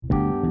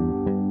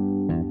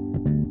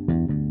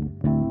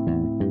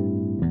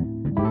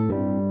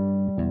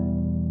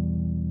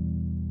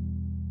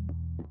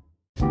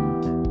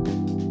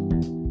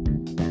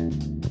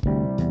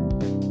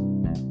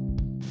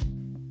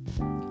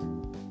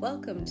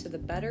to the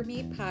Better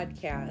Me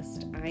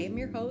podcast. I am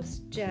your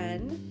host,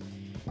 Jen,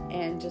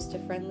 and just a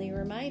friendly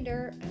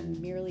reminder, I'm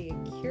merely a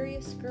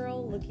curious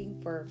girl looking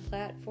for a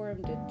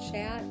platform to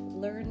chat,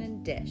 learn,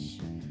 and dish.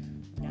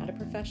 Not a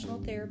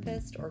professional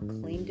therapist or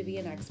claim to be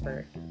an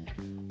expert.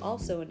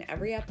 Also, in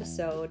every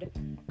episode,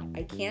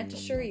 I can't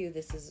assure you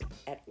this is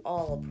at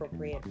all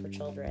appropriate for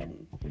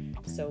children,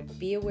 so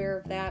be aware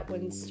of that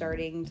when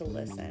starting to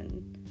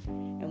listen.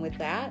 And with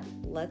that,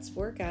 let's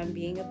work on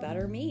being a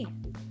better me.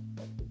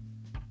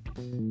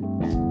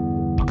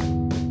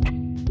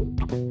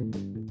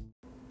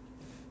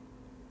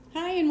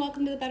 Hi, and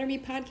welcome to the Better Me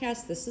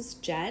podcast. This is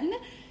Jen.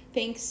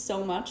 Thanks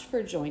so much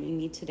for joining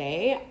me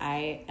today.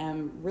 I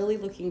am really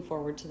looking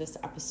forward to this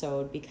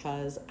episode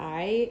because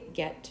I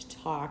get to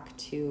talk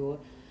to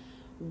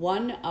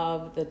one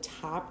of the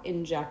top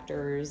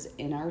injectors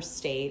in our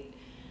state.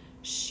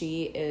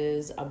 She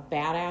is a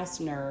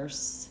badass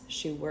nurse.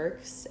 She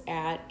works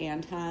at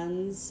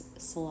Anton's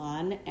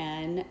Salon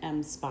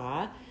and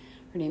Spa.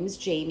 Her name is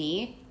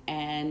Jamie,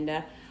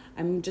 and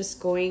I'm just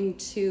going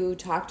to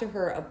talk to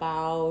her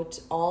about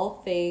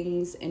all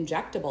things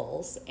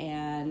injectables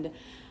and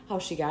how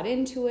she got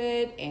into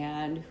it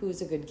and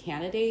who's a good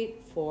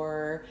candidate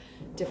for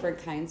different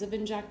kinds of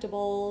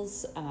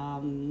injectables,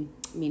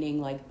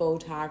 meaning like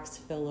Botox,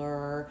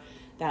 filler,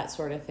 that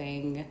sort of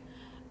thing.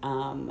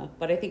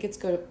 But I think it's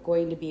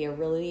going to be a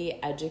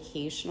really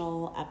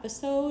educational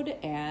episode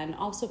and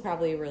also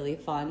probably really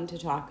fun to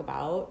talk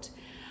about.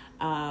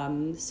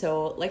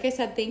 So like I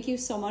said, thank you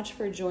so much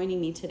for joining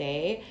me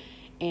today.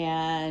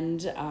 And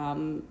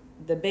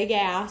the big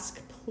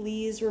ask,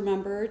 please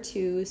remember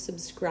to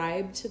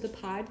subscribe to the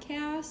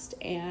podcast.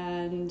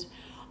 And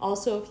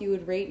also, if you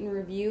would rate and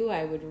review,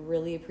 I would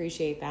really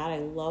appreciate that. I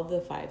love the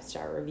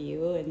 5-star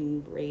review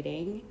and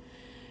rating.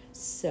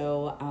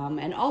 So,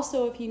 and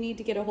also if you need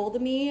to get a hold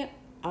of me,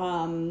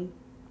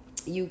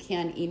 you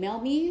can email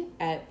me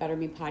at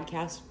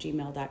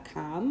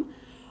bettermepodcast@gmail.com.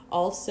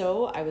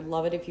 Also, I would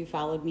love it if you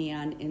followed me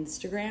on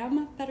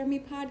Instagram, Better Me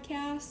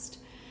Podcast.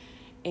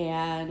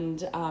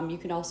 And you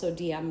can also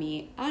DM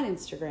me on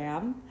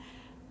Instagram.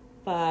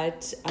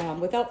 But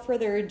without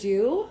further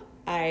ado,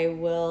 I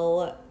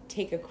will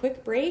take a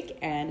quick break.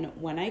 And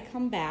when I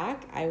come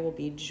back, I will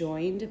be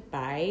joined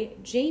by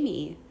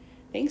Jamie.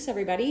 Thanks,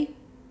 everybody.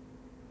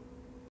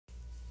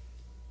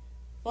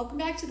 Welcome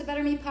back to the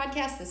Better Me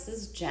podcast. This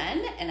is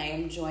Jen, and I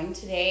am joined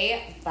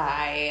today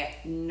by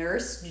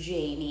Nurse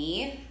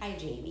Jamie. Hi,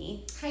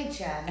 Jamie. Hi,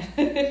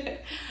 Jen.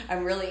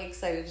 I'm really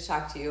excited to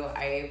talk to you.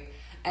 I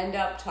end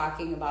up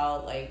talking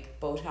about like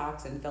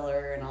Botox and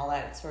filler and all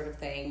that sort of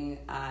thing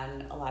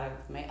on a lot of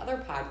my other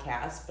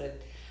podcasts,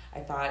 but I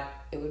thought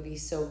it would be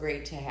so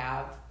great to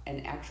have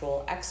an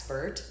actual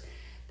expert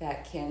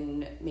that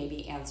can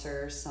maybe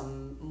answer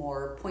some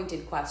more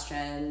pointed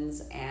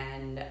questions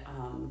and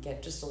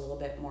get just a little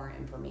bit more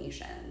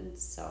information.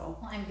 So,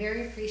 well, I'm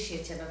very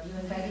appreciative of you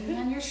inviting me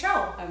on your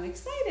show. I'm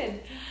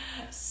excited.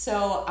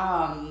 So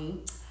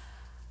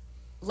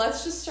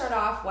let's just start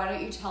off. Why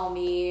don't you tell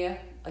me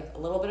like a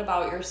little bit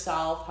about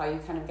yourself, how you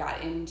kind of got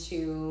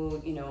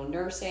into,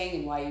 nursing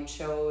and why you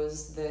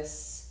chose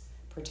this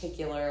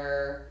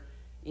particular,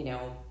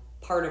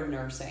 part of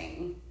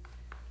nursing.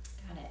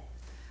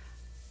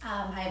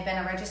 I've been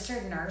a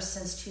registered nurse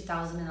since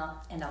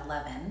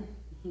 2011,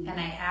 and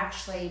I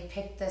actually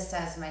picked this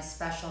as my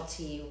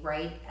specialty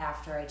right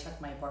after I took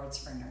my boards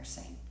for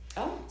nursing.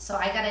 Oh. So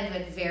I got into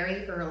it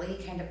very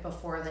early, kind of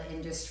before the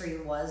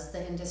industry was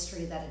the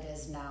industry that it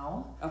is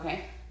now.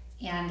 Okay.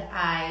 And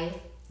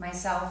I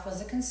myself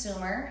was a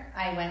consumer.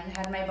 I went and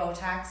had my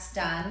Botox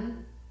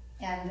done,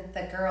 and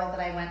the girl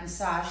that I went and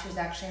saw, she was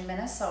actually in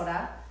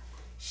Minnesota.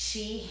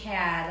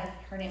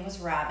 Her name was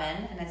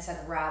Robin, and it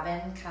said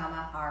Robin,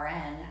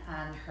 RN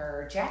on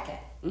her jacket.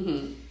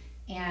 Mm-hmm.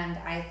 And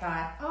I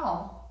thought,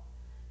 oh,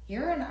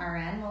 you're an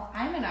RN. Well,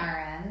 I'm an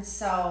RN.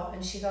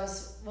 And she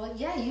goes, well,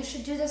 yeah, you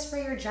should do this for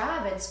your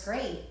job. It's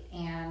great.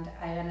 And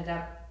I ended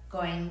up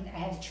I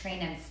had to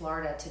train in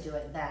Florida to do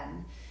it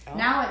then. Oh.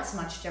 Now it's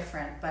much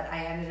different, but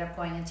I ended up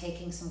going and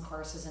taking some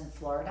courses in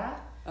Florida.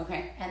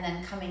 Okay. And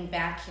then coming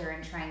back here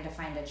and trying to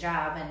find a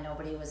job, and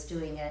nobody was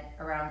doing it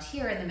around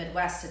here in the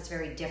Midwest. It's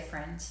very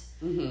different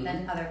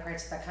than other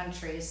parts of the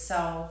country.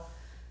 So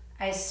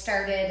I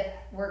started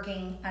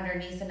working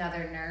underneath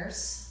another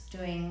nurse,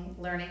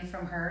 learning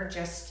from her,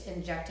 just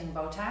injecting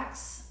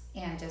Botox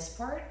and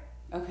Dysport.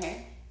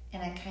 Okay.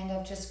 And it kind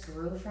of just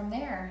grew from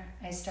there.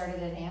 I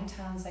started at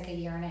Anton's like a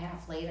year and a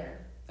half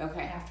later.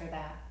 Okay. After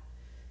that.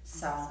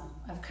 So awesome.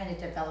 I've kind of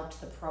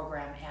developed the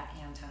program at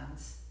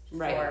Anton's.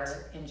 Right.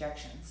 For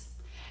injections.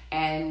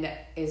 And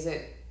is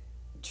it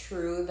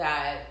true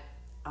that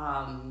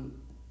at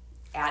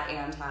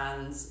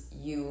Anton's,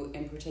 you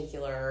in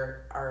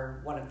particular are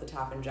one of the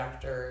top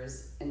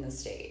injectors in the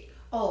state?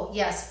 Oh,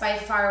 yes. By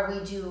far, we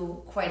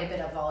do quite a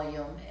bit of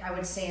volume. I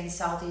would say in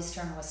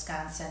southeastern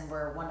Wisconsin,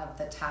 we're one of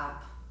the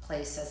top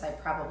places. I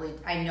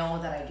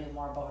know that I do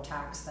more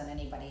Botox than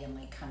anybody in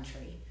Lake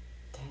Country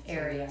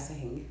area.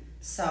 Amazing.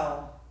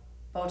 So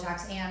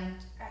Botox, and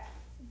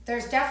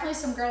there's definitely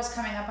some girls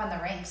coming up on the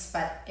ranks,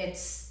 but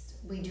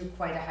we do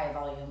quite a high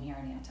volume here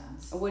in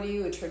Antons. What do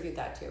you attribute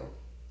that to?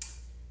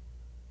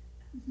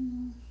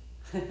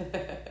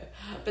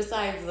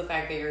 Besides the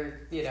fact that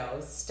you're,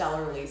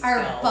 stellarly skilled.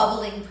 Our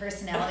bubbling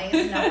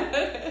personalities.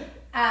 No.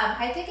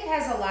 I think it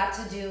has a lot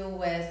to do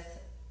with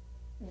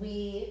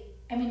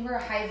we're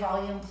a high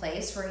volume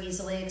place. We're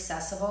easily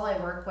accessible. I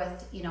work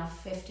with,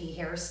 50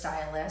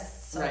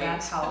 hairstylists, so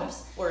that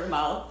helps. Word of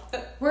mouth.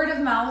 Word of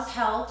mouth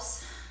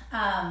helps.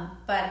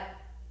 But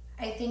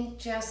I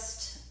think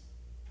that's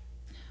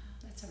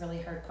a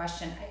really hard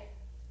question.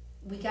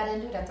 We got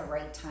into it at the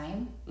right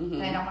time. Mm-hmm.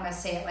 And I don't want to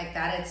say it like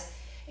that.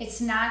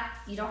 It's not,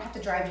 you don't have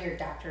to drive to your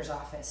doctor's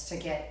office to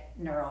get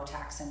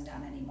neurotoxin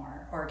done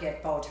anymore or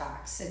get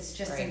Botox. It's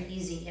just an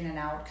easy in and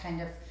out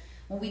kind of,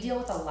 well, we deal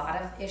with a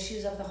lot of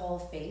issues of the whole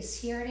face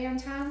here at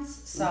Antons.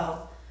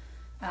 So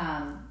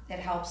it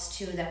helps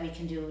too that we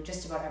can do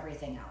just about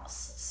everything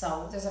else.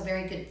 So there's a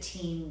very good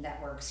team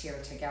that works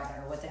here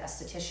together with the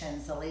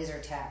estheticians, the laser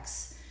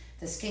techs,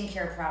 the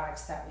skincare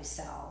products that we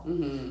sell.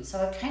 Mm-hmm.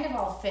 So it kind of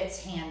all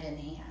fits hand in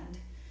hand.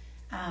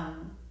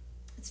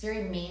 It's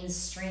very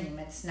mainstream.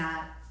 It's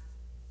not,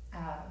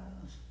 I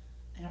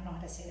don't know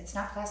how to say it. It's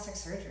not plastic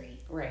surgery.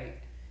 Right.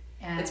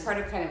 And it's part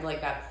of kind of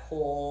like that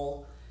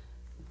whole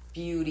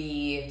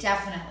beauty.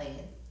 Definitely.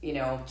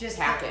 Just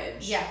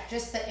package.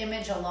 Just the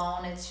image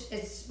alone.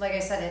 It's like I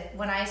said,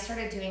 when I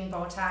started doing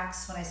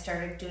Botox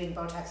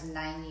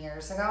 9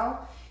 years ago,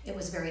 it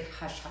was very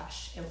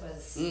hush-hush. It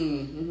was,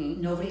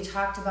 nobody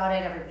talked about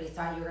it. Everybody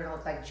thought you were going to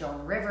look like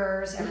Joan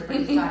Rivers.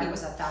 Everybody thought it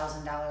was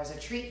 $1,000 a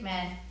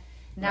treatment.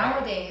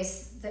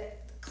 Nowadays, the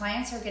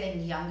clients are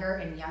getting younger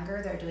and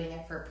younger. They're doing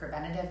it for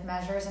preventative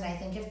measures. And I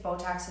think if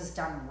Botox is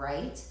done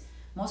right,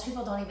 most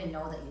people don't even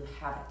know that you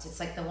have it. It's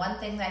like the one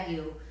thing that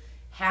you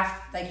have,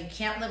 like you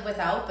can't live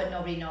without, but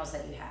nobody knows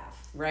that you have.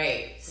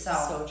 Right.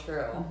 So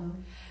true. Mm-hmm.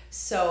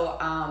 So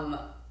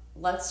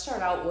let's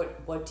start out.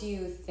 What do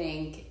you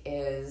think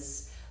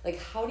is, like,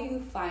 how do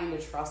you find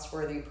a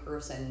trustworthy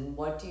person?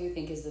 What do you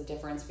think is the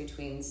difference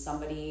between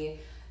somebody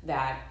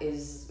that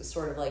is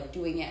sort of like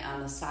doing it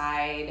on the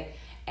side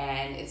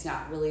and it's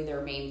not really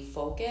their main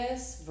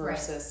focus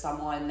versus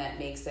someone that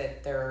makes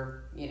it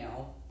their,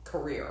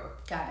 career?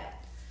 Got it.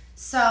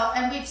 So,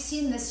 and we've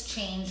seen this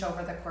change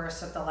over the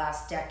course of the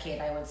last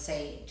decade, I would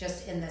say,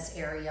 just in this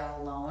area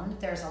alone.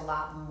 There's a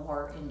lot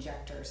more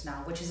injectors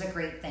now, which is a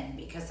great thing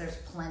because there's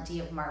plenty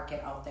of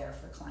market out there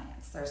for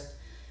clients. There's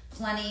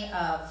plenty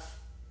of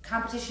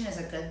competition is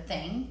a good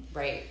thing.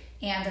 Right.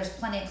 And there's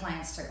plenty of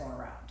clients to go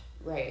around.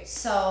 Right.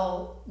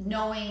 So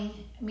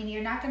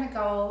you're not going to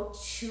go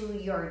to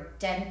your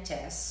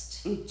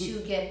dentist to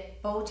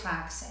get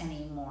Botox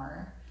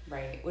anymore.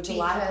 Right. Which a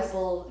lot of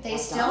people they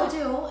still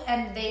do,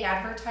 and they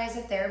advertise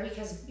it there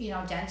because,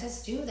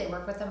 dentists do. They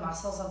work with the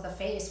muscles of the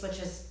face, which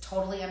is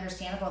totally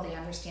understandable. They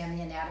understand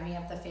the anatomy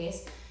of the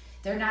face.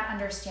 They're not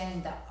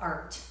understanding the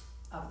art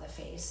of the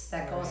face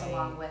that goes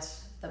along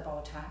with the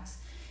Botox.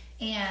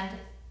 And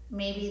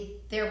maybe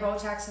their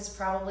Botox has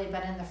probably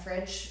been in the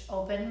fridge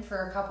open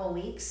for a couple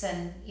weeks,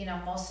 and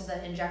most of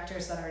the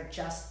injectors that are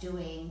just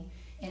doing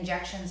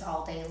injections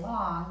all day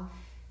long,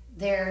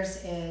 theirs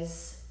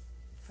is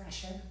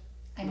fresher.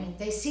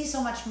 They see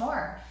so much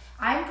more.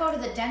 I go to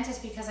the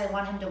dentist because I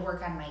want him to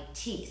work on my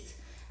teeth.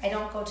 I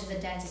don't go to the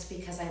dentist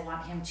because I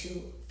want him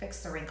to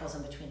fix the wrinkles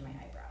in between my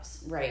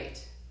eyebrows. Right.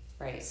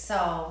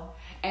 So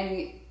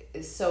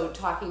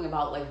talking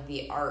about like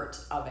the art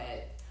of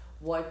it,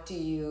 what do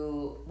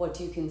you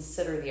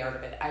consider the art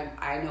of it?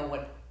 I know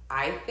what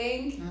I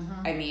think.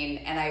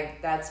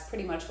 Mm-hmm. That's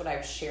pretty much what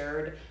I've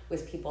shared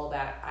with people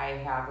that I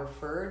have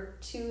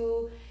referred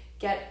to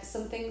get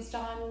some things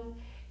done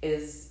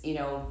is,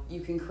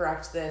 you can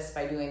correct this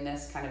by doing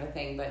this kind of a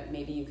thing, but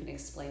maybe you can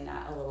explain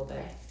that a little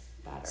bit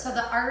better. So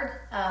the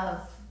art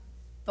of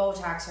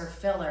Botox or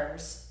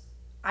fillers,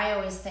 I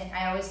always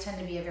tend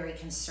to be a very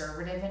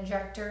conservative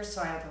injector,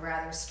 so I would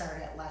rather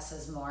start at less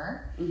is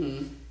more.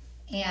 Mm-hmm.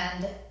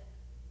 And I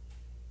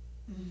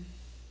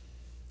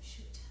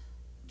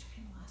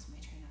kind of lost my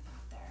train of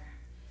thought there.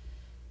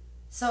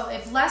 So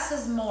if less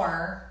is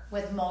more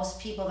with most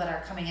people that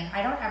are coming in,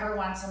 I don't ever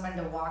want someone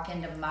to walk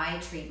into my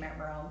treatment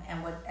room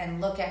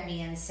and look at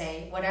me and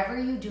say, whatever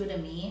you do to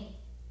me,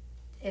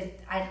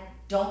 I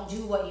don't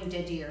do what you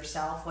did to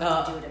yourself,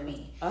 what you do to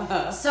me.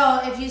 Uh-huh.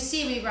 So if you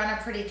see, we run a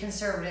pretty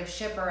conservative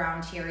ship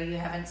around here. You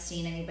haven't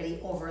seen anybody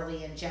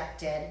overly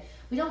injected.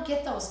 We don't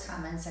get those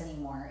comments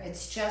anymore.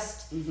 It's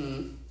just,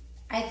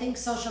 I think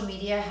social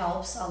media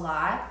helps a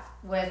lot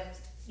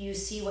with you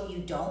see what you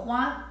don't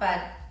want,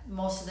 but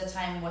most of the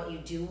time what you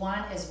do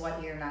want is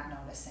what you're not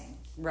noticing.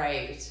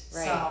 Right.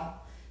 So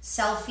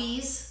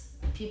selfies,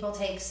 people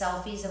take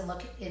selfies and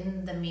look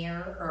in the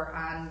mirror or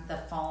on the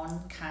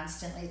phone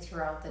constantly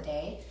throughout the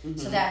day. Mm-hmm.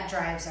 So that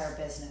drives our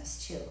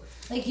business too.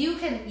 Like you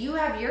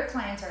have your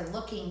clients are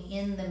looking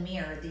in the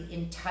mirror the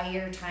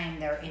entire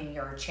time they're in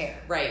your chair.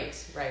 Right.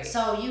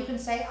 So you can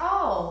say,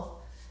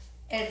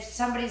 if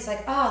somebody's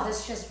like, oh,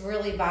 this just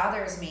really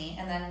bothers me,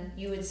 and then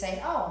you would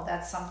say, oh,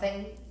 that's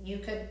something you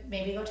could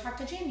maybe go talk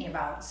to Jamie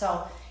about.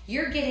 So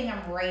you're getting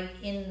them right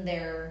in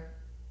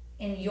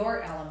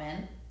your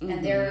element,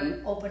 and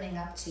they're opening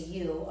up to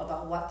you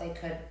about what they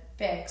could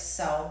fix.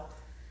 So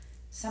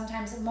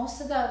sometimes most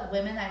of the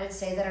women, I would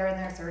say, that are in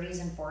their 30s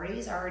and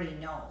 40s already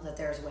know that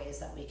there's ways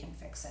that we can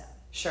fix it.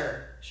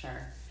 Sure.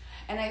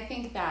 And I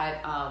think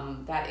that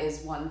that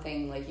is one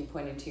thing, like you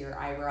pointed to your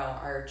eyebrow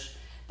arch.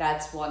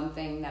 That's one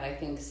thing that I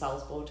think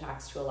sells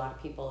Botox to a lot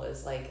of people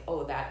is like,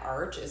 oh, that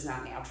arch is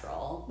not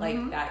natural.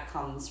 Like that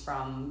comes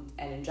from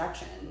an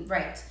injection.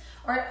 Right.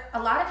 Or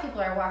a lot of people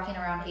are walking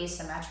around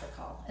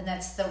asymmetrical, and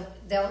that's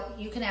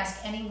you can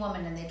ask any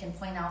woman and they can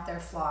point out their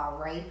flaw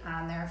right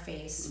on their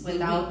face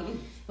without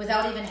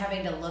even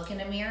having to look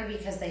in a mirror,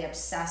 because they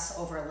obsess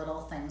over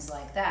little things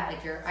like that.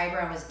 Like your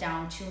eyebrow is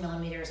down 2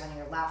 millimeters on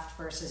your left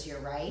versus your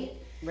right.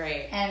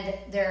 Right. And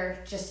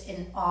they're just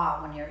in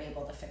awe when you're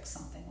able to fix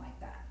something like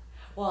that.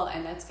 Well,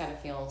 and that's got to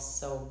feel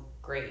so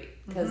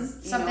great,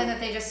 because something that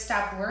they just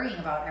stop worrying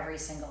about every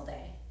single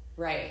day.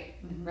 Right.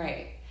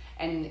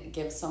 And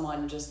give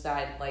someone just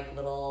that like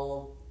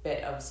little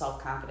bit of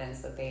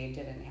self-confidence that they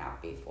didn't have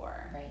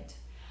before. Right.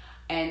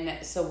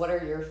 And so what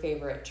are your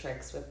favorite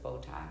tricks with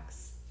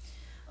Botox?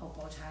 Oh,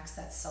 Botox,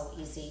 that's so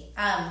easy.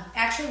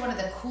 Actually, one of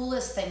the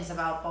coolest things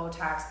about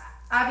Botox,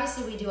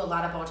 obviously we do a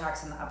lot of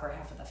Botox in the upper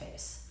half of the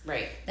face.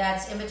 Right.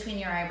 That's in between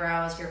your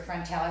eyebrows, your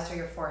frontalis or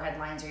your forehead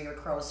lines, or your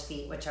crow's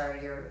feet, which are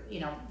your,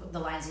 the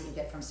lines that you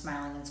get from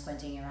smiling and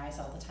squinting your eyes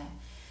all the time.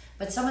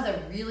 But some of the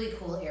really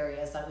cool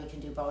areas that we can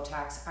do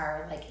Botox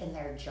are like in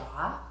their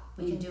jaw.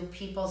 We can do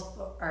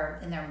or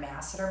in their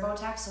masseter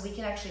Botox, so we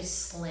can actually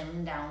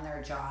slim down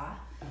their jaw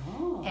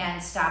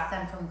and stop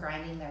them from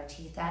grinding their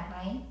teeth at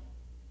night.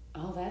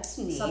 Oh, that's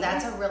neat. So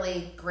that's a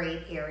really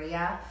great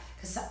area,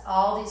 because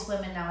all these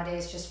women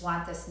nowadays just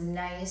want this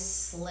nice,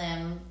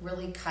 slim,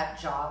 really cut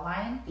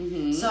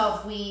jawline. So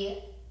if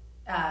we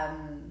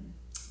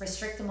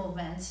restrict the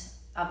movement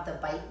of the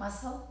bite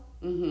muscle,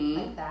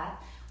 like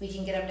that, we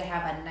can get them to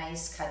have a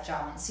nice cut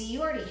jawline. See,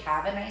 you already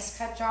have a nice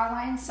cut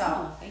jawline,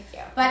 so. Thank you.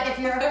 But if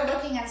you're ever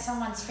looking at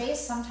someone's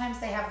face, sometimes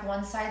they have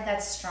one side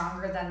that's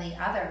stronger than the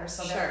other,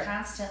 so they're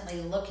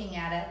constantly looking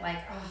at it like,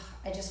 oh,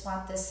 I just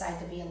want this side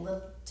to be a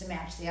little to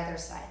match the other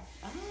side.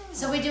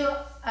 So we do.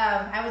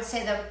 I would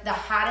say the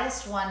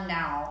hottest one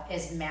now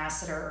is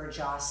masseter or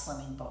jaw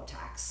slimming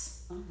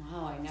Botox. Oh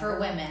wow! For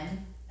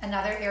women.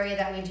 Another area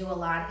that we do a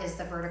lot is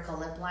the vertical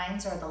lip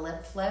lines, or the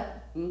lip flip,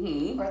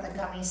 or the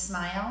gummy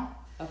smile.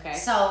 Okay.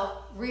 So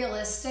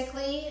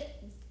realistically,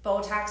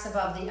 Botox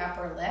above the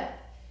upper lip,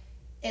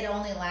 it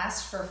only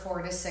lasts for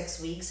 4 to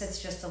 6 weeks.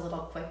 It's just a little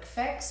quick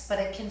fix, but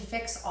it can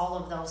fix all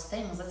of those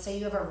things. Let's say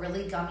you have a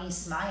really gummy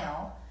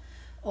smile,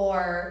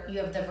 or you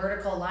have the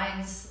vertical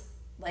lines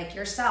like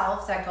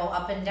yourself that go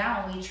up and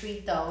down. We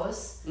treat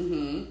those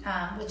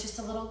with just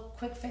a little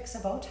quick fix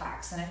of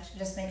Botox, and it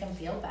just make them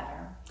feel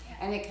better.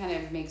 And it kind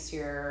of makes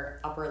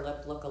your upper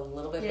lip look a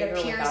little bit bigger. It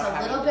appears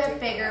a little bit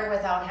bigger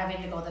without having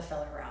to go the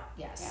filler route.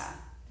 Yes.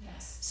 Yeah.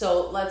 Yes.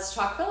 So let's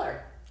talk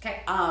filler.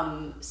 Okay.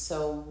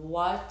 So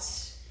what?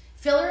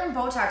 Filler and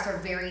Botox are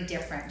very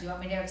different. Do you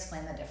want me to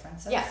explain the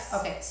differences? Yes.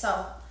 Okay.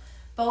 So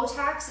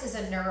Botox is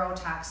a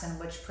neurotoxin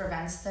which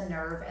prevents the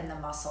nerve and the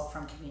muscle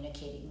from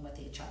communicating with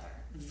each other.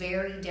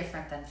 Very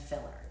different than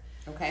filler.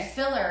 Okay.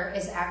 Filler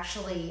is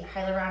actually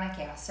hyaluronic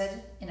acid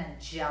in a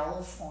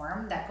gel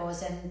form that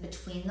goes in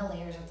between the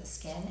layers of the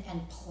skin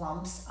and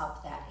plumps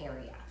up that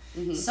area.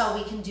 So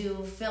we can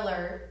do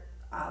filler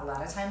a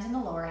lot of times in the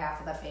lower half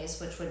of the face,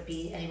 which would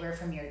be anywhere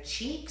from your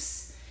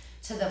cheeks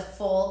to the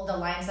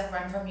lines that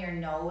run from your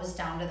nose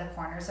down to the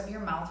corners of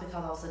your mouth. We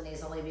call those the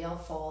nasolabial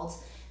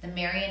folds. The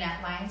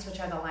marionette lines, which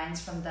are the lines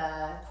from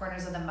the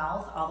corners of the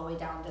mouth all the way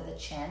down to the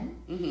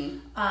chin,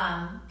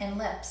 and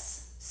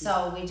lips.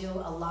 So we do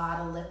a lot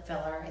of lip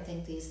filler, I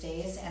think, these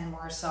days, and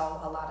more so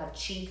a lot of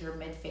cheek or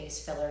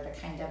mid-face filler to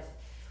kind of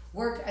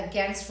work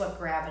against what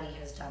gravity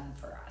has done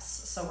for us.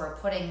 So we're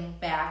putting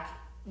back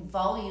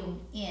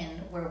volume in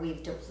where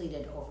we've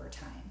depleted over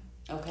time.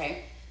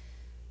 Okay.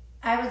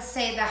 I would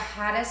say the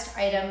hottest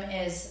item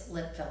is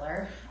lip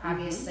filler.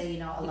 Obviously,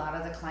 a lot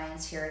of the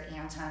clients here at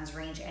Anton's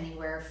range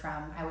anywhere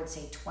from, I would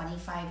say,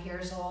 25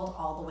 years old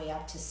all the way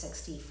up to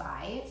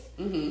 65.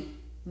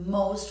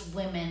 Most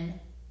women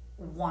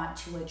want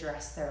to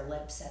address their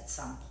lips at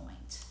some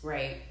point.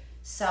 Right.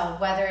 So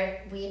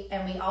we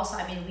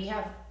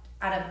have,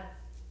 out of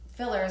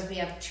fillers, we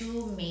have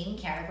 2 main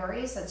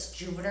categories. That's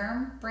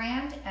Juvederm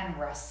brand and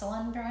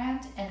Restylane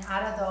brand. And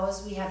out of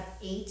those, we have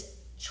 8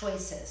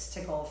 choices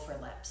to go for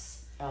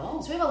lips. Oh.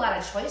 So we have a lot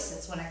of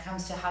choices when it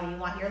comes to how do you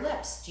want your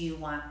lips. Do you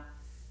want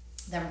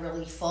them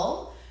really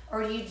full,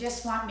 or do you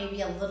just want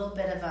maybe a little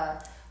bit of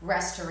a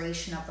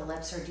restoration of the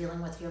lips, or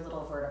dealing with your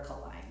little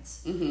vertical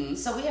lines?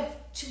 So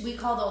we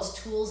call those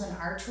tools in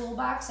our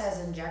toolbox as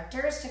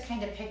injectors to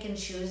kind of pick and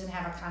choose and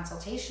have a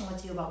consultation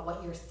with you about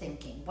what you're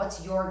thinking.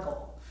 What's your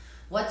goal?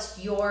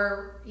 What's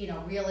your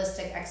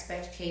realistic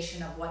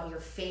expectation of what your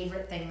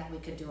favorite thing that we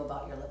could do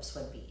about your lips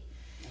would be?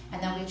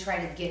 And then we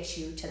try to get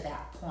you to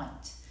that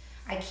point.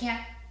 I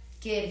can't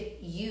give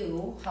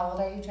you, how old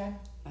are you, Jen?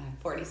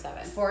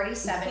 47.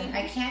 47.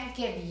 I can't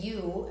give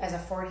you, as a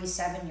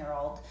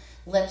 47-year-old,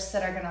 lips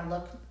that are going to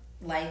look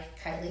like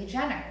Kylie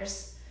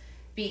Jenner's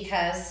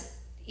because,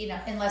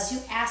 unless you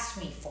asked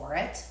me for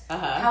it.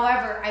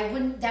 However,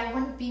 that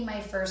wouldn't be my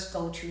first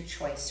go-to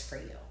choice for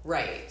you.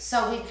 Right.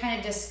 So we've kind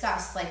of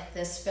discussed, like,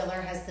 this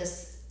filler has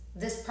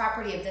this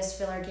property of this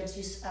filler gives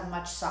you a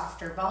much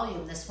softer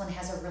volume. This one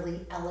has a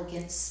really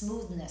elegant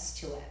smoothness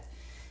to it.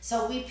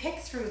 So we pick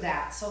through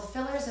that. So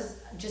fillers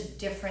is just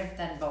different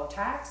than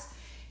Botox,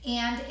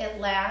 and it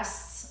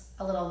lasts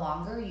a little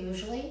longer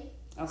usually.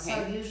 Okay.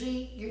 So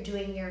usually you're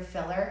doing your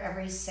filler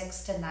every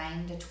 6 to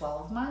 9 to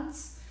 12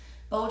 months.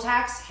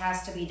 Botox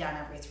has to be done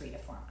every 3 to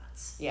 4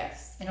 months.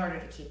 Yes. In order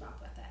to keep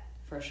up with it.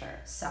 For sure.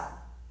 So,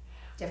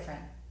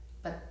 different,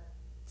 but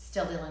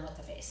still dealing with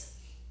the face.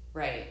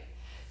 Right.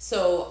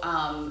 So,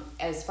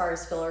 as far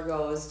as filler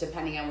goes,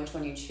 depending on which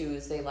one you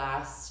choose, they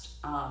last,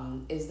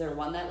 is there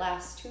one that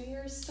lasts 2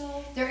 years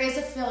still? There is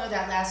a filler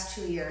that lasts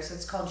 2 years.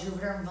 It's called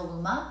Juvederm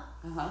Voluma.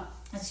 Uh-huh.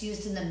 It's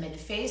used in the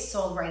mid-face,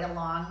 so right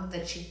along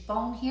the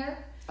cheekbone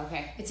here.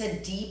 Okay. It's a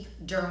deep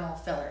dermal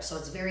filler, so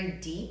it's very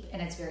deep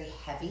and it's very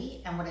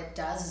heavy, and what it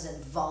does is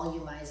it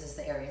volumizes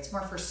the area. It's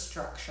more for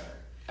structure.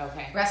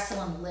 Okay.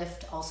 Restylane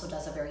Lift also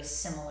does a very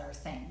similar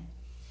thing.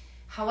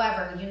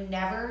 However, you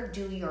never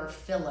do your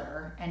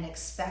filler and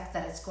expect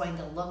that it's going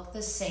to look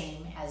the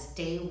same as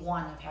day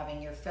one of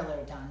having your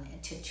filler done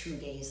to 2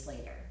 days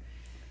later.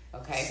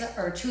 Okay.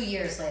 Or 2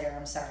 years later,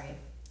 I'm sorry.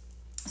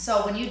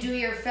 So when you do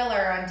your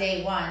filler on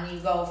day one, you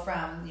go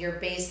from your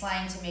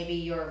baseline to maybe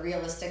your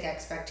realistic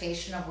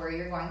expectation of where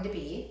you're going to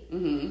be.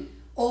 Mm-hmm.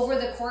 Over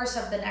the course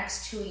of the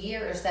next 2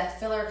 years, that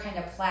filler kind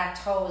of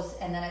plateaus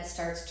and then it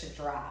starts to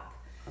drop.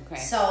 Okay.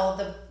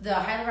 So the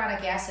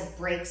hyaluronic acid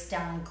breaks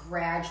down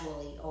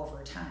gradually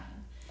over time.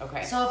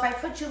 Okay. So if I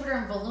put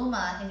Juvederm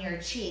Voluma in your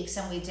cheeks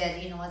and we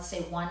did, let's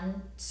say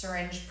 1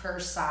 syringe per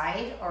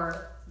side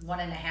or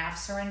 1.5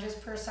 syringes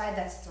per side,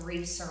 that's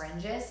 3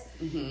 syringes.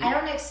 Mm-hmm. I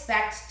don't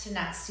expect to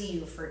not see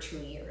you for 2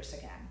 years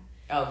again.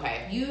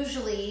 Okay.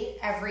 Usually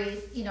every,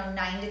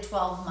 9 to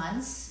 12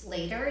 months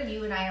later,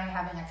 you and I are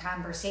having a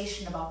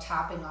conversation about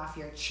topping off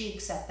your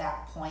cheeks at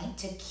that point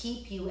to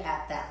keep you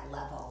at that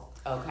level.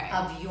 Okay.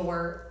 Of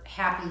your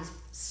happy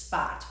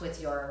spot with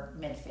your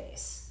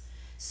mid-face.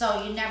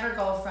 So you never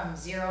go from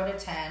 0 to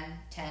 10,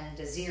 10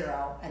 to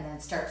 0, and then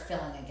start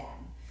filling again.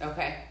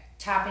 Okay.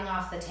 Topping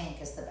off the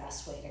tank is the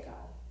best way to go.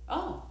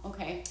 Oh,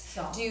 okay.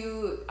 So do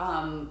you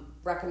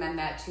recommend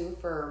that too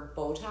for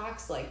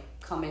Botox? Like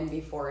come in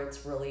before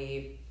it's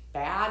really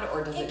bad,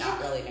 or does it not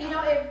really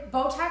matter?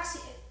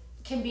 Botox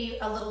can be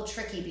a little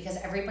tricky because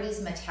everybody's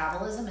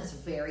metabolism is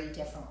very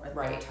different with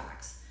right.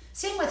 Botox.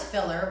 Same with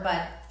filler,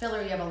 but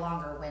filler you have a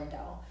longer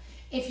window.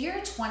 If you're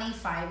a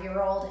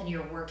 25-year-old and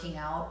you're working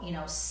out,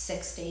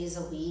 6 days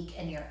a week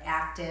and you're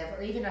active,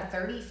 or even a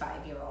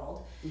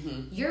 35-year-old,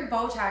 mm-hmm. your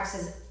Botox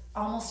is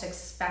almost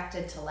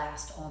expected to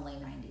last only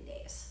 90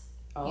 days.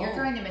 Oh. You're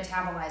going to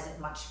metabolize it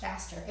much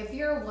faster. If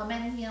you're a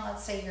woman,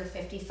 let's say you're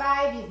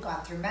 55, you've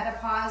gone through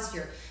menopause,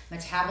 your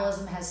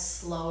metabolism has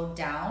slowed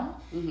down,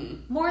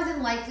 mm-hmm. more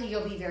than likely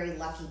you'll be very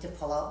lucky to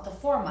pull out the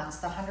 4 months,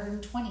 the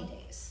 120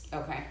 days.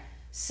 Okay.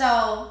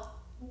 So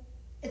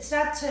it's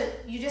not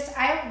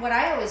what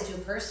I always do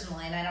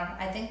personally, and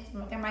I think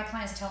my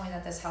clients tell me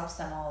that this helps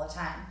them all the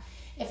time.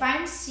 If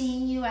I'm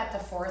seeing you at the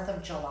 4th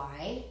of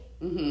July,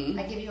 mm-hmm.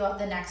 I give you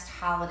the next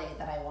holiday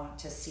that I want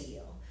to see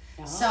you.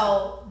 Oh.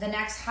 So the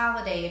next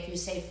holiday, if you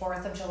say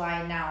 4th of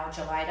July now,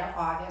 July to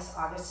August,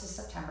 August to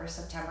September,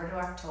 September to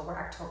October,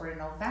 October to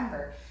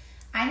November,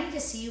 I need to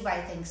see you by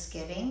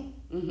Thanksgiving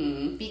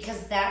mm-hmm.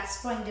 because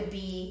that's going to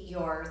be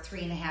your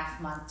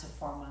 3.5 month to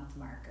 4 month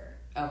marker.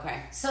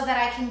 Okay. So that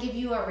I can give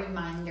you a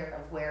reminder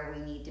of where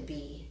we need to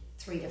be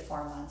 3 to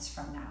 4 months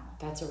from now.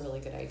 That's a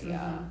really good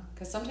idea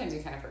because sometimes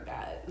you kind of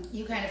forget.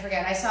 You kind of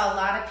forget. I saw a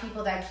lot of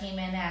people that came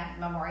in at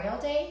Memorial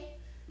Day,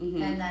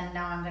 mm-hmm. and then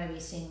now I'm going to be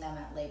seeing them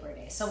at Labor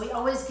Day. So we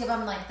always give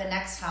them like the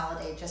next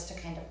holiday just to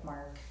kind of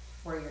mark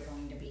where you're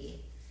going to be.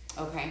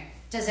 Okay.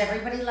 Does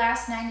everybody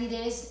last 90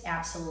 days?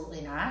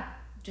 Absolutely not.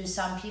 Do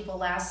some people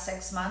last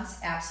 6 months?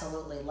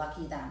 Absolutely.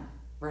 Lucky them.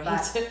 Right.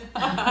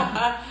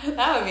 That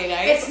would be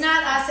nice. It's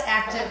not us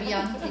active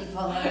young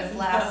people that is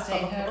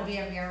lasting. It would be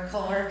a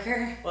miracle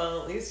worker.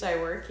 Well, at least I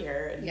work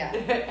here and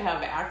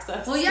have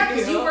access. Well, yeah,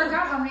 because you work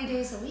out how many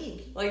days a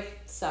week?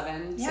 Like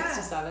 7, yeah. 6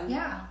 to 7.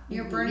 Yeah,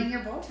 you're mm-hmm. burning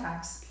your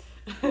Botox.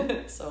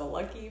 So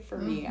lucky for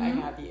me, mm-hmm. I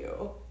have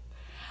you.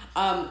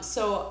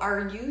 So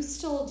are you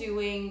still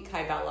doing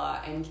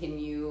Kybella, and can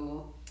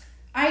you?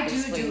 I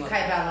do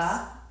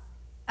Kybella.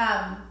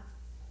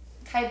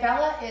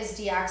 Kybella is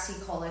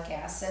deoxycholic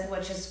acid,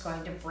 which is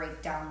going to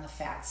break down the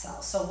fat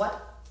cell. So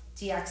what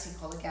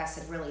deoxycholic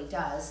acid really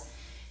does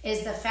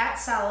is the fat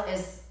cell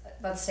is,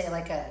 let's say,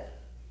 like a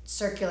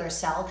circular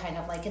cell, kind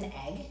of like an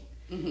egg.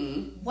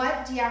 Mm-hmm.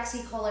 What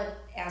deoxycholic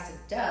acid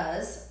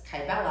does,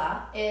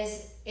 Kybella,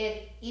 is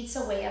it eats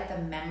away at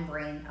the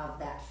membrane of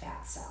that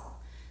fat cell.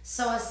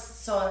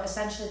 So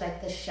essentially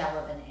like the shell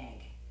of an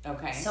egg.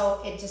 Okay.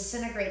 So it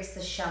disintegrates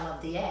the shell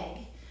of the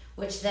egg,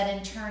 which then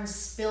in turn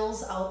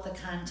spills out the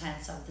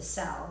contents of the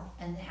cell,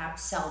 and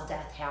cell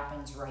death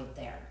happens right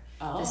there.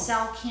 Oh. The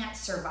cell can't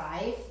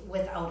survive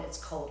without its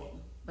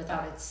coating,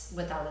 without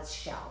its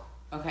shell.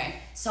 Okay.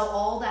 So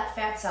all that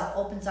fat cell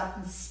opens up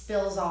and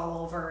spills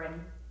all over,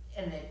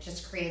 and it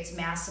just creates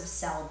massive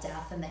cell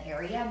death in the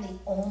area. And the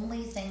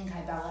only thing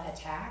Kybella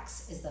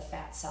attacks is the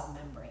fat cell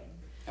membrane.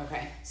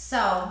 Okay. So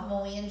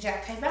when we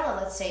inject Kybella,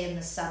 let's say in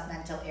the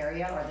submental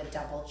area or the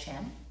double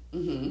chin,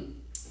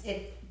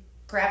 it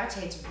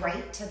gravitates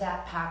right to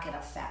that pocket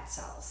of fat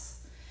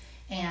cells,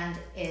 and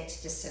it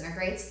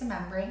disintegrates the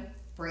membrane,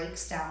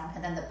 breaks down,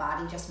 and then the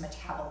body just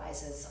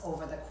metabolizes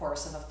over the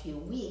course of a few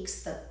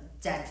weeks the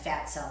dead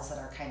fat cells that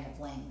are kind of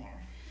laying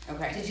there.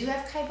 Okay. Did you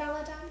have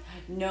Kybella done?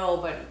 No,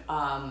 but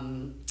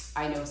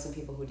I know some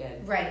people who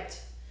did.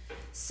 Right.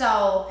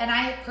 So, and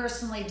I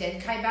personally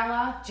did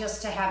Kybella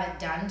just to have it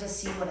done to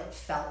see what it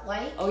felt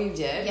like. Oh, you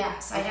did?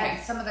 Yes. Okay. I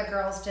had some of the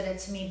girls did it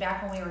to me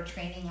back when we were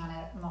training on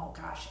it. Oh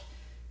gosh,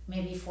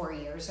 maybe 4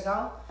 years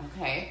ago.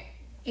 Okay.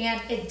 And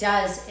it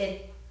does.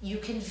 You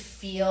can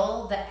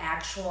feel the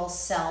actual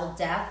cell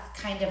death,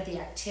 kind of the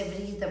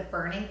activity, the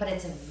burning, but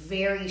it's a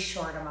very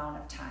short amount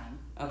of time.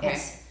 Okay.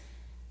 It's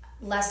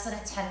less than a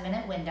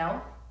 10-minute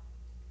window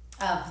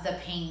of the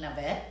pain of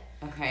it.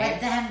 Okay. But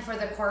then for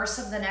the course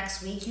of the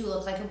next week, you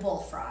look like a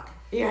bullfrog.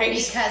 Right.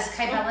 Because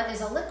Kybella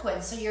is a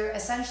liquid. So you're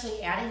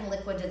essentially adding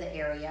liquid to the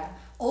area,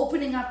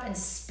 opening up and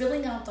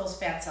spilling out those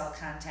fat cell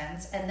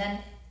contents, and then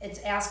it's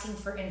asking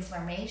for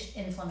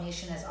inflammation.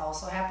 Inflammation is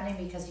also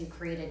happening because you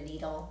create a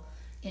needle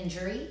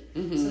injury.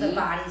 So the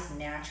body's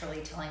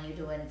naturally telling you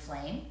to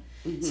inflame.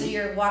 So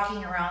you're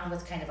walking around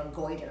with kind of a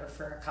goiter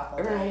for a couple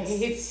of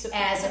days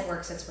as it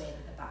works its way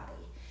into the body.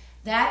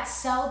 That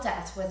cell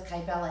death with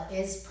Kybella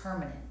is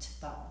permanent,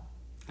 though.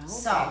 Okay.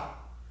 So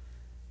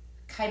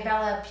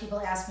Kybella,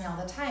 people ask me all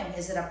the time,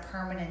 is it a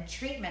permanent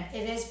treatment?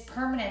 It is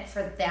permanent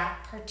for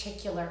that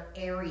particular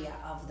area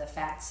of the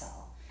fat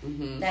cell.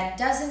 That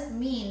doesn't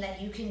mean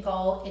that you can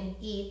go and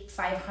eat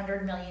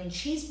 500 million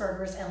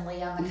cheeseburgers and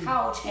lay on the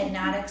couch and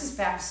not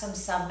expect some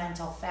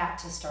submental fat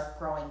to start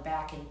growing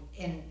back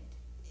in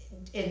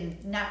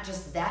not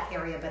just that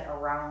area, but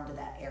around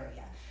that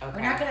area. Okay.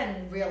 We're not going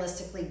to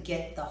realistically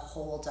get the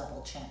whole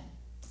double chin.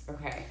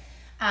 Okay.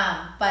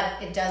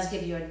 But it does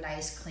give you a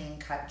nice clean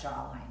cut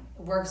jawline.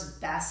 It works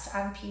best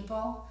on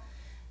people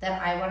that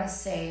I want to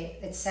say,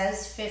 it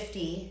says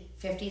 50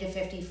 to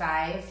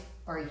 55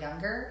 or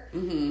younger.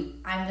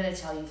 I'm going to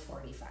tell you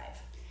 45.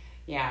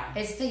 Yeah.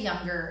 It's the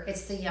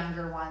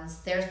younger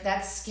ones. There's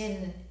that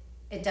skin,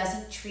 it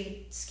doesn't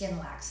treat skin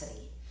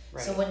laxity.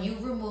 Right. So when you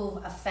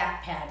remove a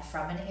fat pad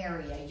from an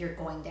area, you're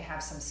going to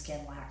have some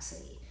skin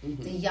laxity.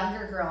 The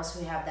younger girls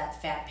who have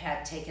that fat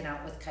pad taken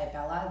out with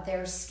Kybella,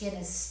 their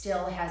skin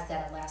still has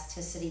that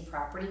elasticity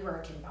property where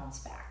it can bounce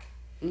back.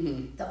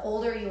 The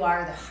older you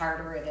are, the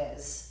harder it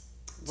is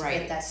to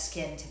get that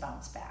skin to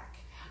bounce back.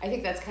 I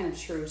think that's kind of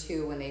true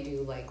too when they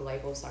do like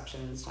liposuction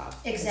and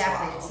stuff.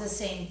 Exactly. Well. It's the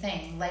same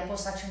thing.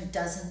 Liposuction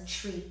doesn't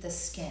treat the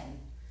skin.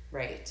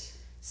 Right.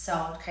 So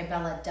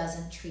Kybella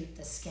doesn't treat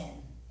the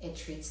skin. It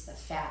treats the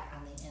fat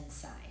on the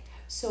inside.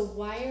 So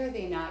why are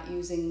they not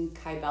using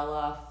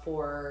Kybella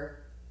for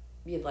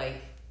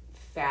like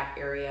fat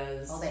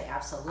areas? Oh, they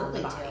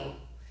absolutely do.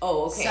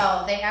 Oh, okay.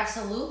 So they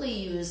absolutely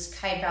use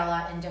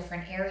Kybella in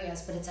different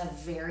areas, but it's a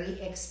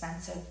very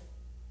expensive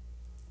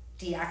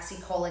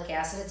deoxycholic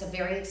acid. It's a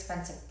very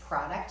expensive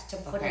product to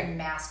put in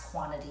mass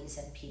quantities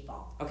in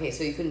people. Okay,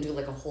 so you couldn't do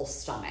like a whole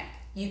stomach.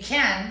 You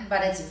can,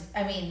 but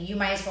you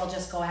might as well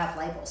just go have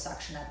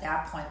liposuction at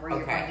that point where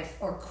you're going to,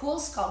 or cool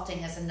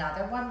sculpting is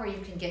another one where you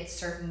can get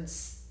certain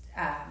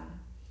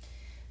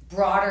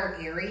broader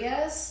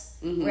areas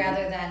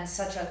rather than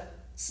such a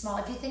small.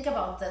 If you think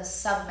about the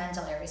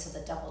submental area, so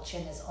the double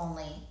chin is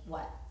only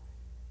what?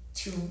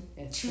 2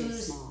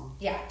 inches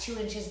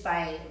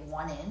by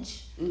 1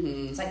 inch.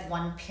 It's like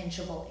one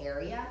pinchable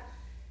area.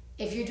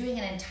 If you're doing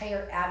an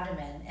entire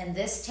abdomen, and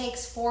this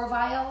takes 4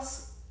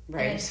 vials, an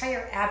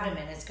entire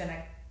abdomen is going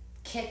to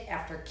kit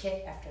after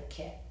kit after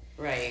kit.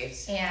 Right.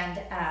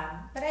 And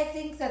but I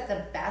think that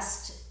the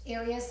best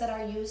areas that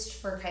are used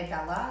for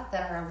Kybella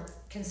that are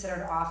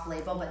considered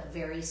off-label but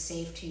very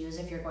safe to use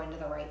if you're going to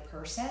the right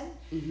person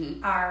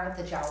are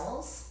the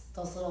jowls.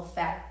 Those little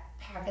fat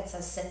packets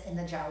that sit in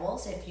the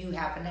jowls if you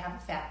happen to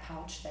have a fat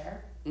pouch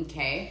there.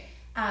 Okay.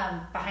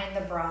 Behind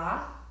the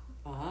bra,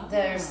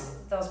 there's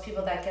those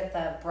people that get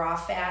the bra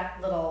fat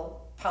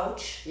little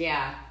pouch.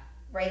 Yeah.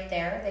 Right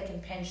there, they can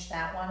pinch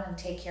that one and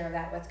take care of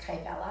that with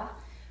Kybella.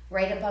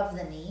 Right above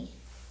the knee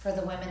for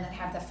the women that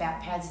have the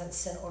fat pads that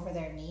sit over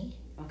their knee.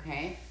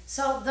 Okay.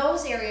 So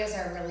those areas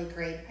are really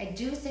great. I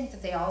do think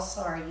that they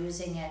also are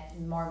using it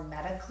more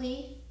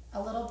medically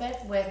a little bit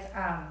with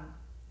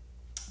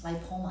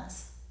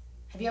lipomas.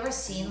 Have you ever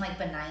seen like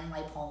benign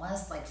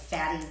lipomas, like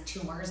fatty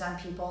tumors on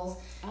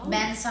people?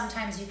 Men,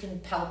 sometimes you can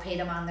palpate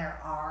them on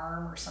their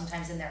arm or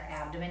sometimes in their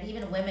abdomen.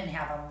 Even women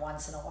have them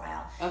once in a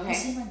while. Okay. Have you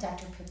seen when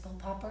Dr. Pimple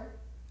Popper?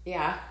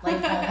 Yeah.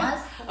 Lipomas?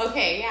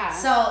 Okay, yeah.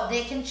 So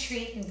they can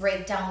treat and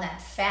break down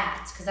that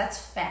fat, because that's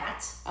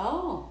fat.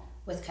 Oh.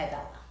 With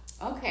Kybella.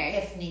 Okay.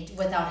 If need,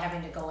 without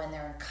having to go in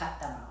there and cut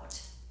them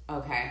out.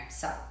 Okay.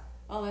 So.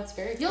 Oh, that's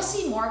very cool. You'll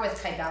see more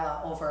with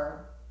Kybella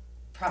over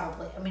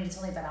probably, I mean, it's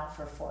only been out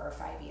for 4 or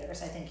 5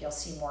 years. I think you'll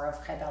see more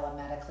of Kybella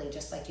medically,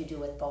 just like you do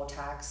with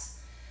Botox.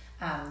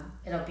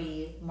 It'll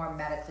be more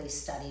medically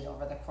studied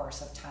over the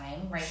course of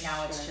time. Right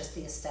now, it's just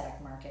the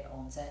aesthetic market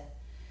owns it.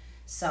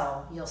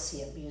 So you'll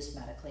see it used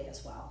medically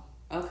as well.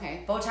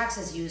 Okay. Botox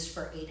is used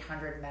for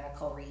 800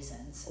 medical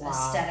reasons. Wow.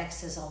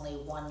 Aesthetics is only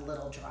one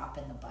little drop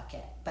in the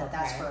bucket, but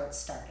that's where it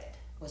started,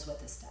 was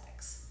with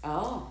aesthetics.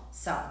 Oh.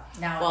 So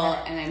now,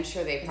 well, and I'm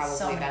sure they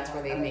probably, that's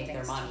where they make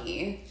their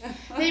money.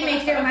 They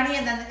make their money,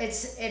 and then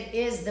it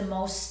is the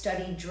most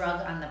studied drug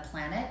on the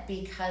planet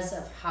because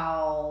of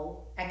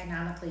how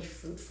economically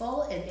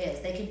fruitful it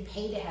is. They can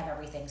pay to have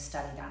everything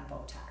studied on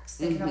Botox.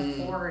 They can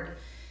afford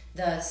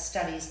the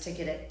studies to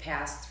get it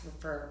passed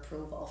for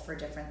approval for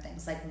different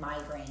things like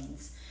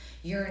migraines,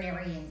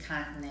 urinary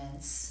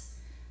incontinence,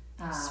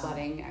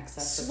 sweating,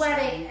 excessive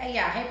sweating,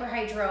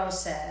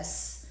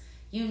 hyperhidrosis.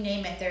 You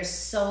name it, there's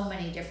so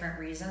many different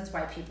reasons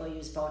why people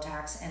use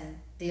Botox, and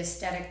the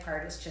aesthetic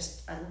part is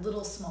just a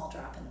little small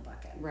drop in the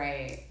bucket.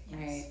 Right,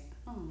 right.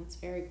 Oh, that's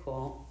very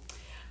cool.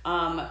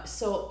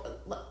 So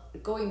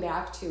going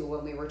back to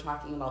when we were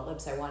talking about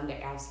lips, I wanted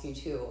to ask you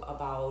too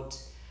about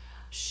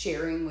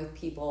sharing with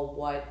people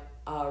what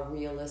a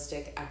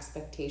realistic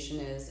expectation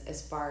is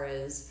as far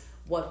as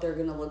what they're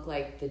going to look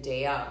like the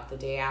day of, the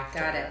day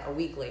after, a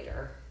week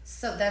later.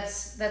 So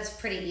that's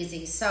pretty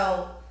easy.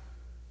 So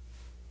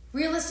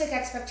realistic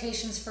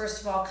expectations,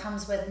 first of all,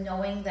 comes with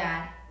knowing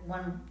that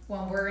when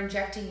we're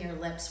injecting your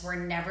lips, we're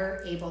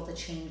never able to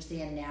change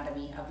the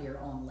anatomy of your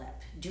own lip.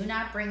 Do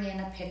not bring in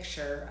a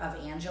picture of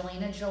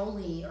Angelina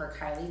Jolie or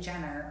Kylie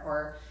Jenner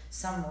or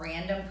some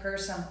random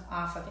person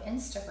off of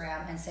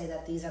Instagram and say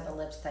that these are the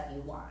lips that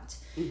you want.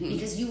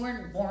 Because you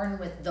weren't born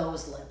with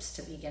those lips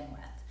to begin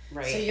with.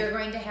 Right. So you're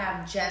going to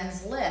have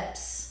Jen's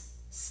lips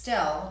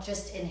still,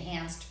 just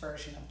enhanced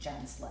version of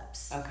Jen's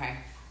lips. Okay.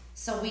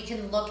 So we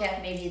can look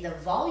at maybe the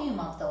volume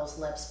of those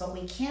lips, but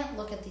we can't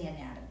look at the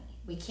anatomy.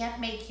 We can't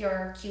make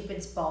your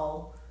Cupid's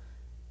bow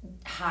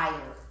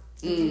higher.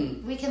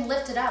 We can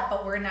lift it up,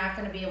 but we're not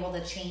going to be able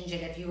to change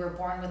it. If you were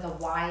born with a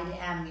wide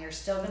M, you're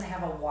still going to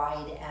have a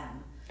wide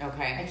M.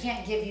 Okay. I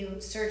can't give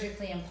you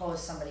surgically impose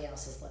somebody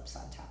else's lips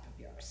on top of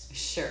yours.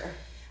 Sure.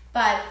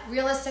 But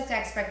realistic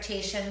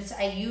expectations,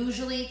 I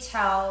usually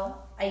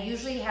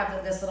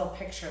have this little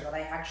picture that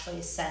I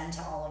actually send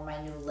to all of my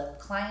new lip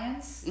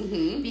clients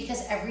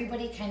because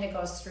everybody kind of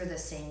goes through the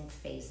same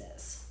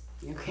phases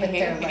with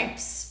their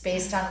lips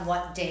based on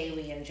what day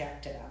we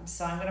injected them.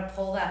 So I'm going to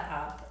pull that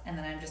up and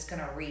then I'm just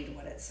going to read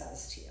what it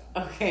says to you.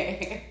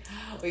 Okay.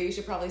 Well, you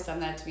should probably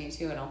send that to me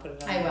too and I'll put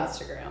it on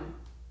Instagram.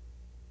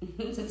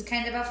 So it's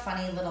kind of a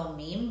funny little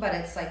meme, but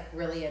it's like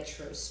really a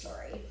true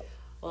story.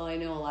 Well, I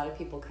know a lot of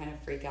people kind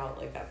of freak out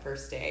like that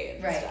first day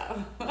and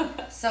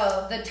stuff.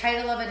 So the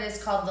title of it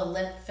is called The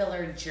Lip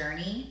Filler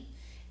Journey,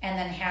 and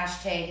then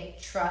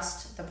 #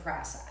 trust the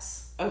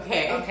process.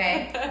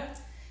 Okay.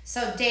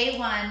 So day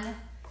 1,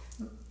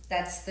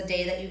 that's the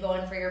day that you go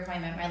in for your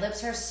appointment. My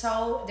lips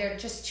are they're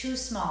just too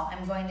small.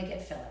 I'm going to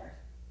get filler.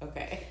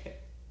 Okay.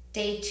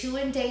 Day 2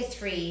 and day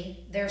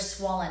 3, they're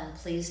swollen.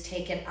 Please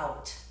take it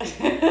out.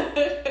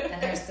 And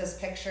there's this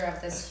picture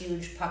of this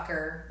huge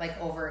pucker, like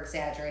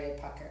over-exaggerated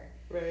pucker.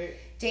 Right.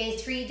 Day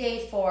 3,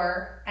 day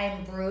 4,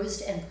 I'm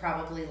bruised and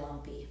probably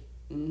lumpy.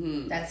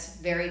 That's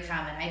very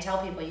common. I tell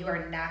people, you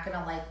are not going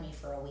to like me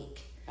for a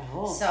week.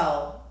 Oh.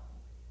 So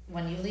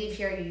when you leave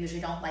here, you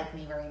usually don't like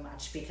me very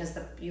much because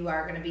you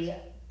are going to be,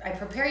 I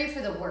prepare you for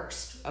the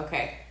worst.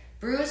 Okay.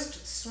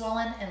 Bruised,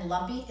 swollen, and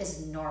lumpy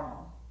is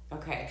normal.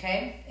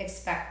 Okay?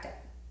 Expect it.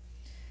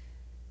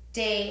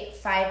 Day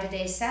 5 to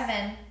day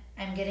 7,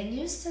 I'm getting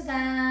used to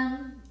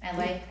them. I'm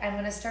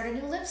going to start a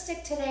new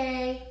lipstick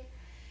today.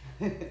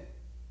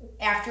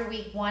 After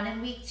week 1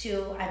 and week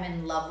 2, I'm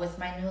in love with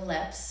my new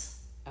lips.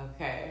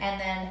 Okay.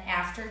 And then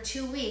after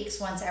 2 weeks,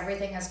 once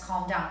everything has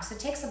calmed down, because it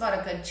takes about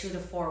a good 2 to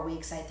 4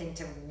 weeks, I think,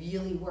 to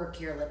really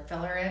work your lip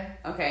filler in.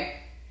 Okay.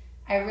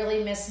 I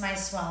really miss my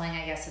swelling.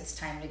 I guess it's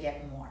time to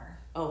get more.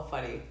 Oh,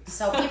 funny.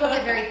 So people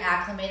get very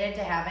acclimated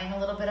to having a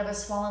little bit of a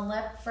swollen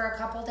lip for a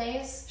couple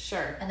days.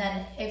 Sure. And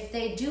then if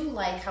they do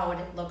like how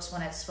it looks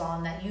when it's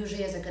swollen, that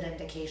usually is a good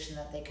indication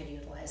that they could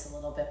utilize a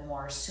little bit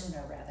more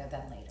sooner rather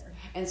than later.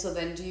 And so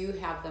then do you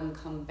have them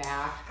come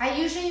back?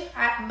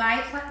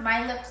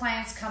 My lip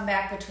clients come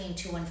back between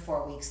 2 and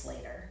 4 weeks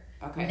later.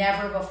 Okay.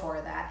 Never before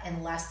that,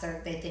 unless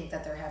they think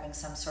that they're having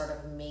some sort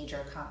of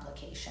major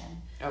complication.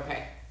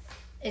 Okay.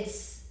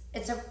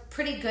 It's a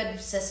pretty good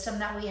system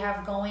that we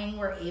have going.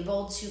 We're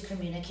able to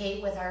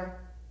communicate with our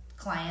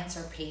clients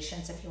or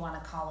patients, if you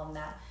want to call them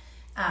that,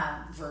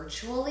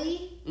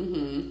 virtually,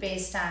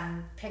 based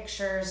on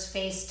pictures,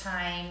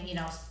 FaceTime,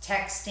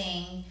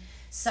 texting.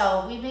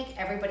 So we make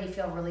everybody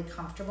feel really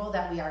comfortable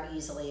that we are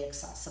easily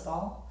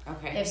accessible.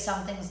 Okay. If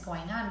something's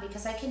going on,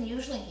 because I can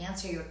usually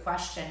answer your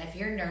question. If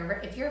you're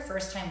if you're a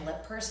first-time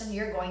lip person,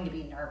 you're going to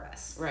be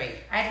nervous. Right.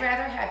 I'd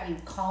rather have you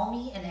call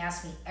me and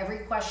ask me every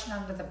question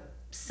under the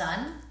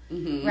sun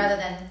Mm-hmm. rather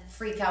than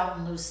freak out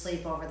and lose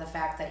sleep over the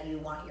fact that you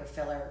want your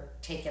filler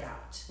taken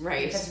out.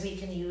 Right. Because we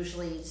can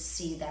usually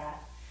see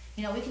that.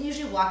 We can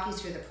usually walk you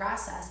through the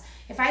process.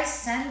 If I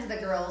send the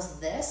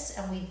girls this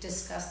and we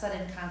discuss that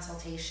in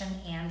consultation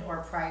and or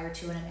prior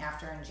to and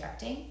after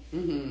injecting,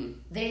 Mm-hmm.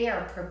 they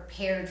are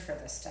prepared for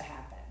this to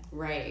happen.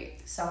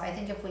 Right. So I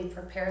think if we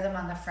prepare them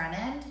on the front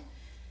end,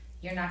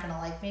 you're not going to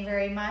like me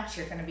very much.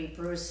 You're going to be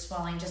bruised,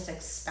 swelling. Just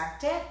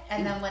expect it.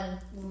 And then when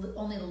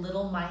only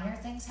little minor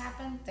things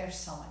happen, they're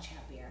so much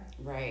happier.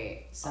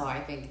 Right. So I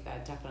think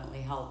that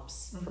definitely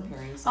helps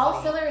preparing somebody.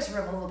 All filler is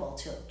removable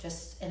too.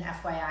 Just an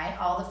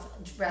FYI, all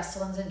the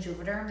Restylane and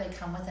Juvederm, they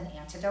come with an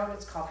antidote.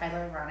 It's called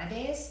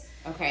hyaluronidase.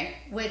 Okay.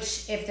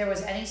 Which, if there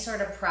was any sort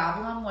of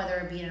problem, whether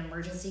it be an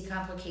emergency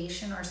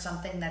complication or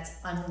something that's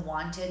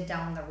unwanted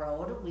down the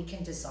road, we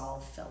can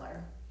dissolve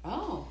filler.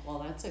 Oh, well,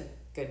 that's a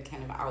good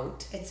kind of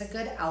out. It's a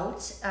good out.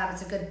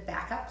 It's a good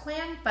backup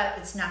plan, but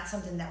it's not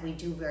something that we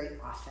do very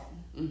often.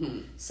 Mm-hmm.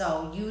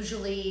 So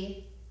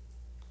usually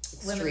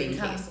Extreme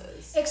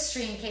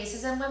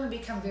cases, and women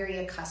become very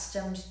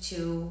accustomed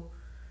to,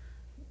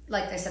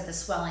 like I said, the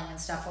swelling and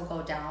stuff will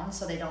go down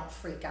so they don't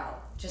freak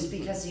out. Just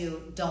because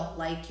you don't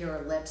like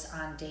your lips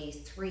on day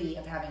 3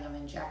 of having them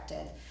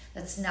injected,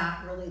 that's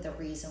not really the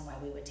reason why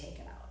we would take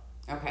it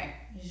out. Okay.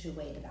 Usually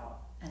wait it out,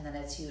 and then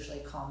it's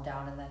usually calmed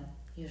down, and then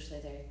usually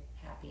they're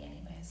happy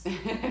anyways.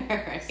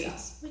 Right.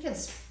 So we can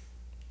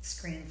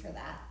screen for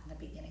that in the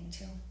beginning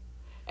too.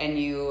 And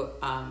you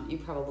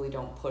probably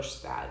don't push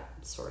that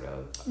sort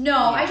of. No,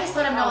 I just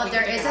let them know that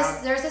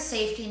there's there's a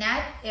safety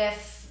net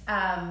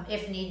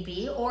if need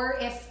be, or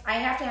if I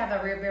have to have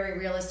a very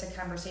realistic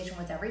conversation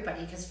with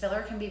everybody, because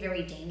filler can be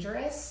very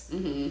dangerous.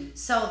 Mm-hmm.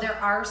 So there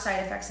are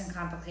side effects and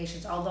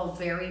complications, although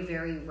very,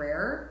 very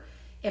rare.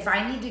 If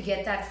I need to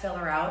get that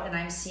filler out and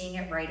I'm seeing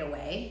it right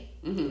away,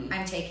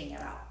 I'm taking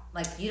it out.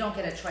 Like, you don't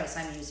get a choice.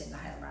 I'm using the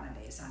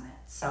hyaluronidase on it.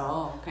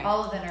 So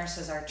all of the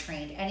nurses are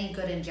trained. Any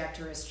good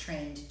injector is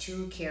trained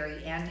to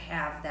carry and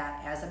have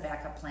that as a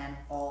backup plan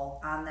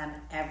all on them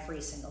every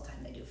single time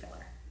they do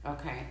filler.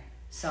 Okay.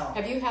 So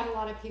have you had a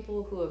lot of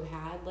people who have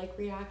had like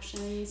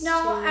reactions?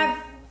 No, I've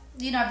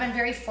been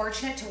very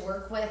fortunate to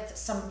work with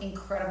some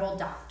incredible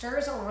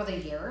doctors over the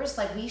years.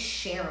 Like, we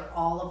share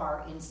all of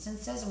our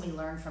instances and we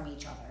learn from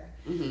each other.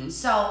 Mm-hmm.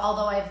 So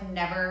although I've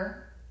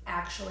never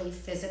actually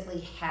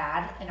physically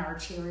had an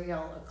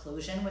arterial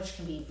occlusion, which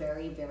can be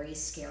very, very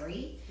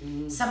scary,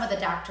 some of the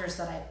doctors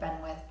that I've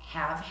been with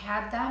have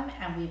had them,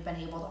 and we've been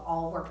able to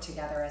all work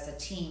together as a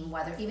team.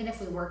 Whether even if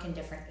we work in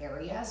different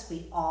areas,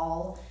 we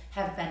all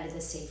have been to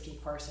the safety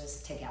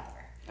courses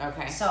together.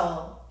 Okay.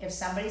 So if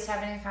somebody's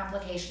having a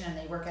complication and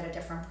they work at a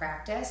different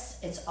practice,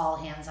 it's all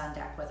hands on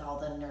deck with all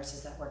the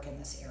nurses that work in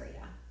this area.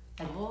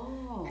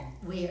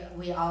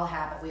 We all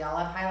have it. We all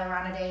have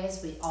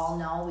hyaluronidase. We all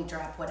know we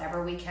drop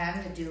whatever we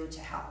can to do to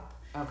help.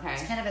 Okay.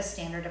 It's kind of a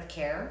standard of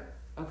care.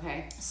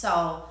 Okay.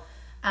 So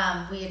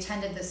we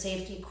attended the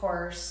safety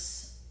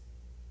course,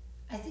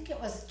 I think it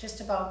was just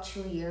about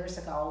 2 years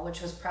ago,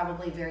 which was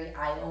probably very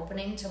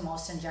eye-opening to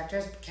most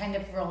injectors, kind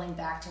of rolling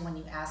back to when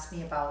you asked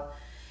me about,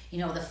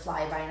 the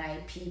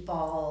fly-by-night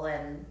people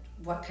and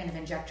what kind of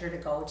injector to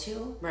go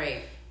to.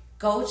 Right.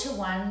 Go to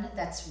one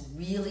that's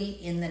really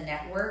in the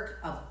network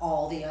of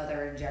all the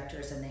other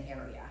injectors in the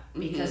area,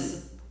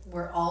 because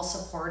we're all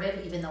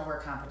supportive, even though we're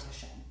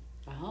competition.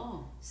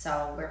 Oh.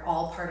 So we're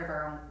all part of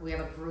our own. We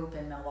have a group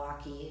in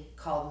Milwaukee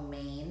called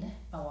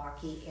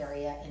Milwaukee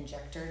Area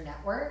Injector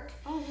Network.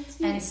 Oh, that's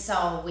neat. And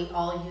so we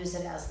all use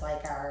it as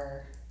like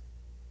our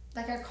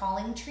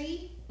calling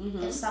tree.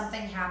 If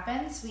something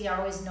happens, we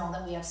always know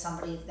that we have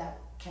somebody that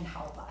can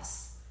help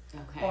us.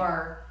 Okay.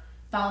 Or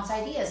bounce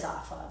ideas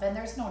off of, and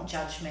there's no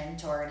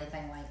judgment or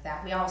anything like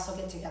that. We also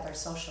get together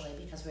socially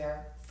because we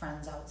are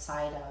friends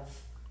outside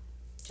of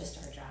just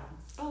our job.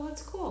 Oh,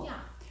 that's cool. Yeah.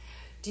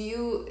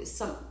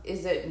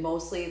 Is it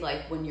mostly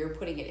like when you're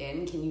putting it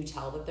in, can you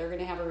tell that they're going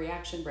to have a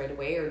reaction right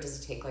away, or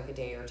does it take like a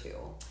day or two?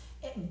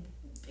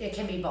 It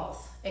can be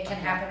both. It can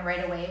happen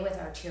right away with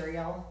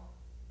arterial.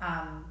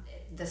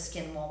 The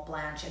skin won't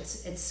blanch.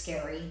 It's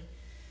scary,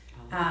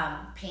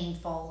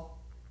 painful.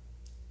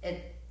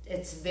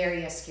 It's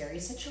very a scary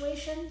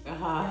situation.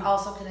 It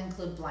also can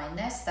include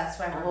blindness. That's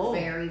why we're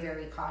very,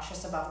 very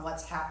cautious about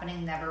what's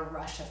happening. Never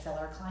rush a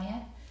filler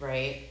client.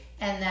 Right.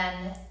 And then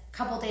a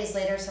couple days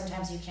later,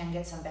 sometimes you can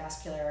get some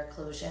vascular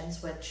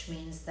occlusions, which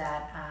means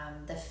that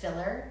the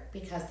filler,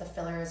 because the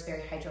filler is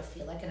very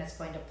hydrophilic and it's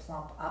going to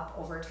plump up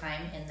over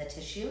time in the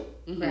tissue,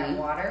 grab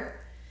water.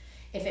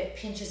 If it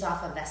pinches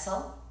off a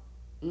vessel,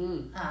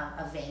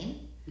 a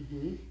vein,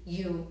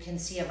 you can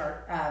see a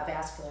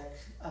vascular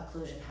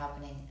occlusion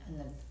happening in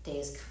the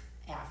days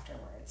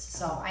afterwards.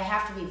 So I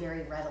have to be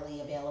very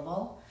readily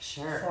available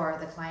for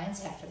the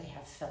clients after they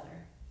have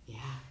filler. Yeah.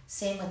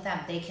 Same with them.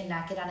 They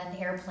cannot get on an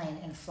airplane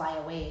and fly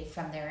away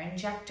from their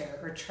injector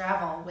or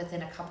travel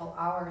within a couple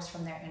hours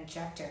from their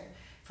injector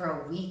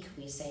for a week,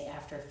 we say,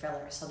 after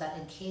filler, so that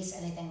in case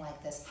anything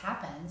like this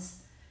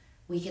happens,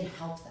 we can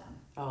help them.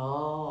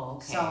 Oh,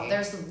 okay. So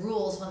there's the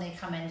rules when they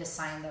come in to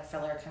sign the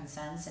filler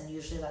consents, and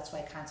usually that's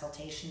why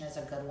consultation is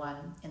a good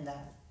one in the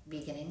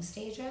beginning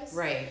stages.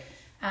 Right.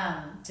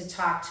 To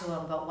talk to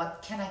them about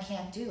what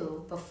can't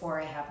do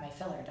before I have my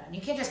filler done.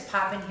 You can't just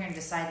pop in here and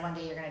decide one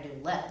day you're going to do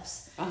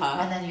lips,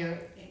 and then you're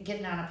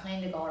getting on a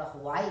plane to go to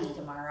Hawaii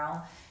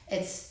tomorrow.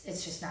 It's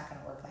just not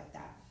going to work like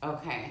that.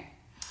 Okay.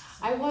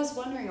 I was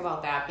wondering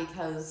about that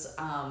because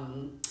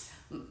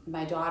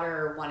my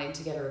daughter wanted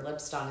to get her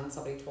lips done, and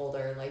somebody told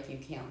her, like, you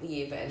can't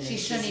leave, and she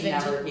shouldn't even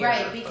do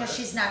right because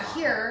she's not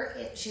here.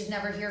 She's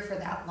never here for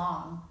that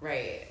long.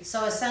 Right.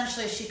 So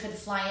essentially, she could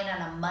fly in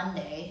on a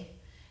Monday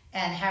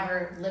and have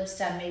her lips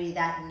done maybe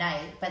that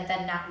night, but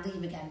then not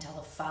leave again until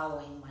the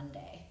following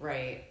Monday.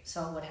 Right.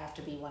 So it would have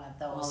to be one of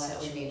those. Well,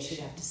 that would mean she'd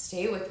have to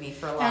stay with me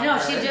for longer. I know,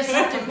 she'd just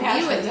have to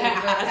be with me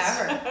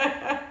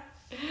that.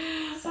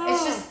 forever. So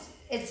it's just,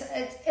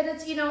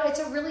 it's you know, it's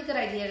a really good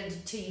idea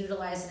to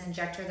utilize an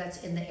injector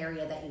that's in the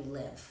area that you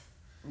live.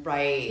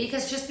 Right.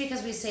 Because just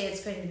because we say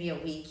it's going to be a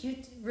week, you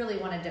really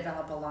want to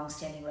develop a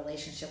long-standing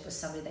relationship with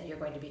somebody that you're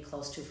going to be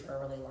close to for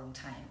a really long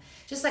time.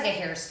 Just like a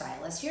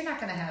hairstylist, you're not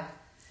going to have,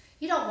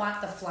 you don't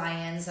want the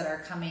fly-ins that are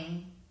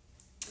coming,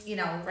 you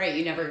know, right.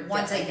 You never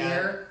once a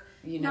year.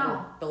 You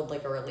never build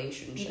like a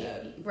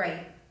relationship.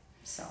 Right.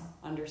 So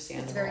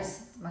understandable. It's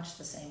very much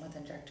the same with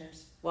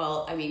injectors.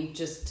 Well, I mean,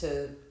 just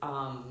to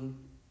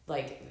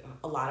like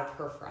a lot of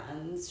her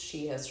friends,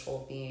 she has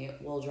told me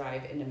we'll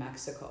drive into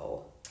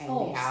Mexico and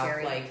we have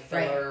scary. like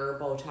filler,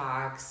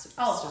 Botox,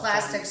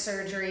 plastic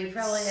surgery,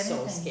 probably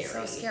anything. So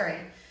So scary.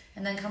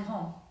 And then come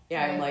home.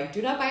 Yeah, right? I'm like,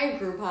 do not buy a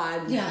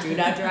Groupon. Yeah. Do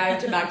not drive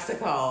to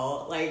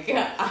Mexico. Like,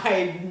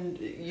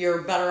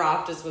 you're better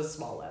off just with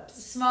small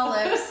lips. Small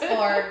lips,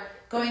 or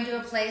going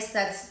to a place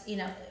that's, you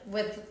know,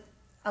 with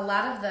a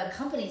lot of the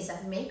companies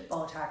that make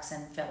Botox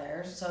and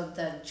fillers, so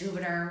the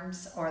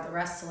Juvederms or the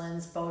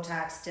Restylans,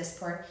 Botox,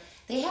 Dysport,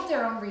 they have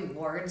their own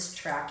rewards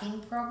tracking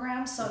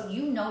program. So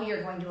you know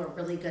you're going to a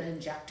really good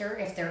injector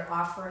if they're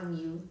offering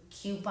you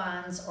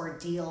coupons or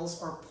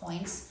deals or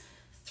points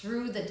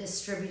through the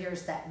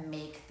distributors that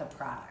make the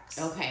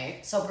products. Okay.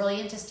 So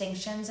Brilliant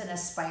Distinctions and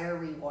Aspire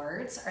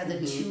Rewards are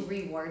the two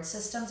reward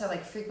systems. They're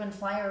like frequent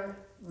flyer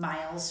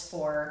miles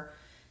for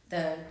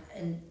the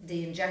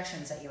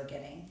injections that you're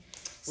getting.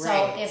 So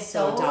right. if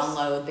so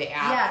download the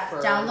app.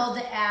 Yeah, download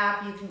the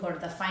app. You can go to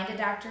the Find a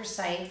Doctor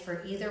site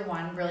for either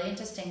one. Brilliant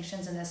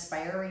Distinctions and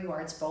Aspire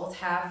Rewards both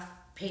have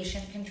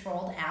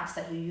patient-controlled apps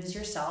that you use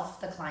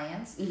yourself, the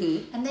clients,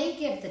 and they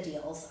give the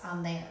deals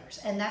on theirs.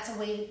 And that's a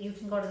way you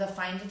can go to the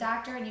Find a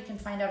Doctor and you can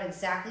find out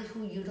exactly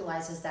who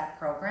utilizes that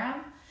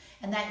program.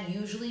 And that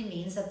usually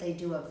means that they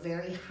do a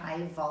very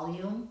high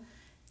volume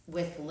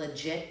with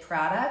legit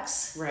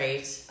products,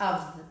 right,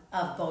 of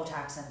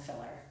Botox and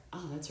filler.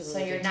 Oh, that's a really so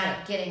you're good not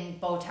tip. getting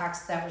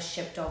Botox that was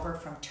shipped over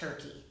from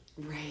Turkey.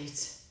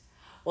 Right.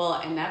 Well,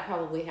 and that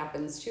probably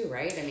happens too,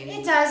 right? I mean,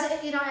 it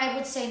does. You know, I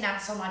would say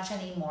not so much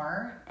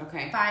anymore.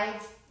 Okay.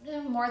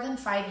 More than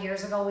 5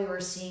 years ago, we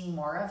were seeing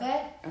more of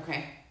it.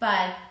 Okay.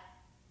 But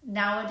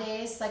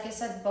nowadays, like I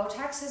said,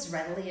 Botox is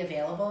readily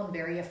available and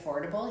very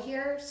affordable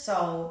here.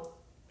 So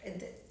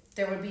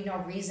there would be no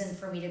reason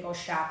for me to go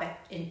shop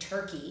in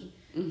Turkey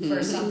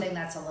for something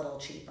that's a little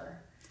cheaper.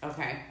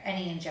 Okay.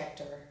 Any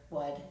injector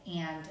would,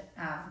 and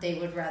they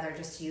would rather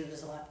just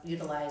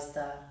utilize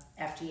the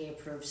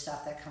FDA-approved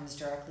stuff that comes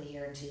directly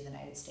here into the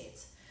United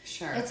States.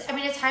 Sure. It's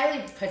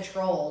highly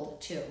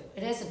patrolled too.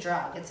 It is a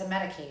drug. It's a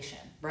medication.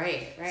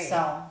 Right.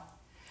 So.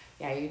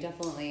 Yeah, you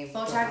definitely.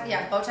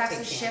 Botox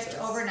is shipped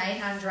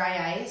overnight on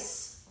dry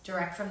ice,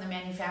 direct from the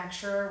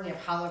manufacturer. We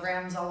have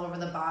holograms all over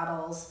the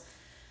bottles.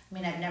 I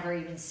mean, I've never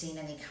even seen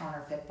any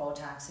counterfeit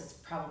Botox. It's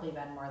probably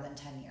been more than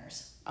 10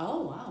 years.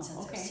 Oh, wow.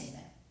 Since I've seen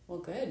it. Well,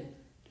 good.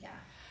 Yeah.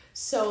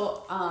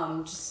 So,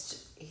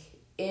 just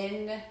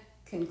in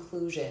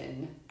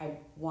conclusion, I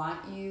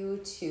want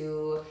you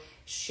to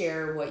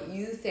share what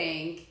you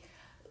think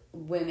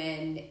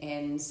women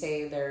in,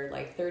 say, their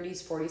like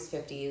 30s, 40s,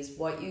 50s,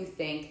 what you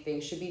think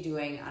they should be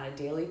doing on a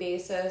daily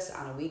basis,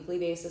 on a weekly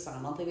basis, on a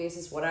monthly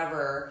basis,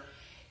 whatever,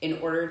 in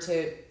order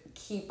to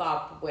keep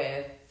up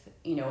with,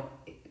 you know,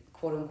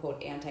 quote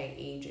unquote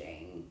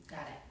anti-aging. Got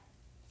it.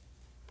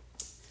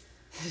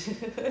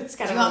 It's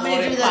kind of a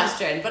loaded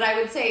question, but I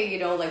would say, you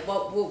know, like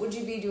what would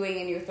you be doing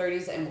in your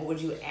 30s and what would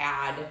you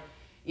add,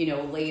 you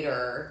know,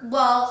 later?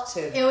 Well, to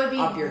it would be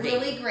up your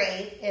really game?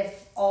 great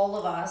if all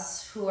of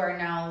us who are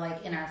now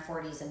like in our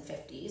 40s and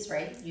 50s,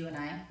 right? You and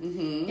I.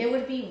 It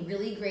would be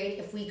really great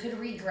if we could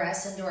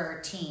regress into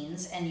our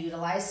teens and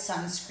utilize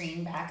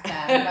sunscreen back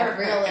then, but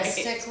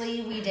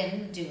realistically, we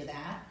didn't do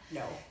that.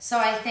 No. So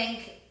I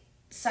think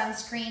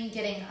sunscreen,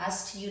 getting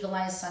us to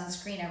utilize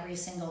sunscreen every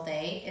single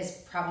day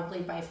is probably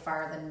by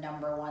far the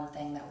number one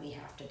thing that we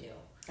have to do.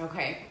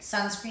 Okay.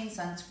 Sunscreen.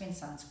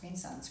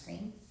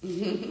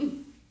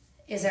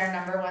 is our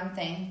number one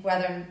thing,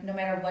 no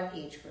matter what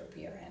age group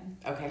you're in.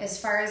 Okay. As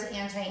far as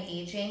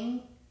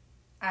anti-aging,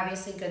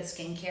 obviously good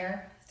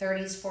skincare.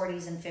 30s,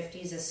 40s, and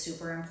 50s is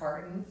super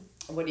important.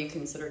 What do you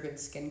consider good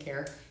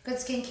skincare? Good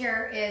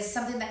skincare is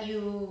something that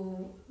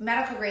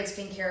medical grade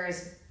skincare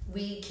is,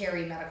 we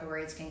carry medical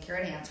grade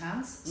skincare at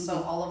Anton's. Mm-hmm.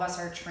 So all of us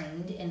are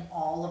trained in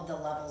all of the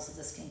levels of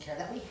the skincare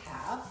that we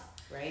have.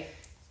 Right.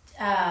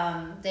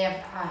 They have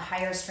a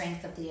higher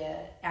strength of the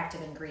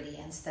active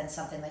ingredients than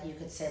something that you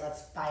could say,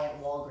 let's buy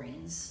at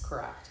Walgreens.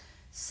 Correct.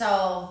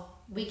 So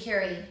we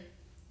carry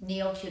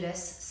Neocutis,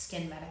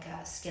 Skin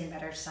Medica, Skin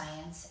Better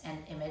Science, and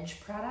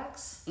Image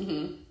products.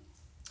 Mm-hmm.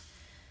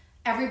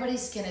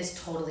 Everybody's skin is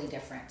totally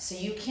different. So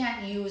you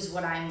can't use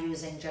what I'm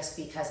using just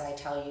because I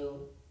tell you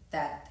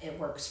that it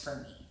works for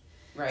me.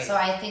 Right. So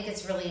I think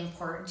it's really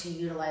important to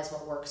utilize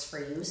what works for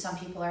you. Some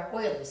people are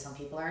oily, some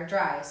people are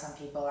dry, some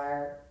people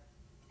are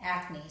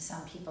acne,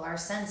 some people are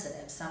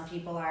sensitive, some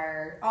people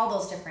are all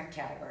those different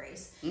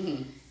categories.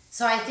 Mm-hmm.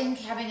 So I think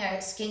having a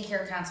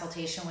skincare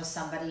consultation with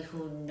somebody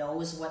who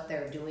knows what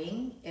they're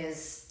doing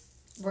is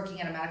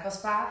working at a medical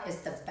spa is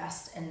the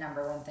best and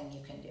number one thing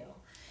you can do.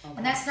 Okay.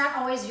 And that's not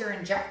always your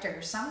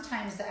injector.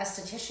 Sometimes the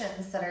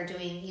estheticians that are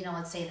doing,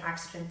 let's say an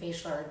oxygen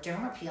facial or a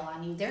derma peel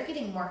on you, they're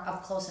getting more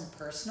up close and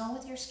personal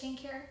with your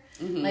skincare,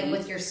 mm-hmm. like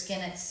with your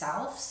skin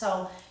itself.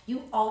 So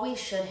you always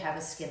should have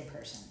a skin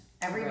person.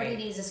 Everybody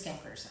needs a skin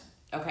person.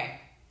 Okay,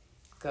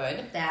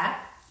 good.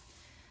 That,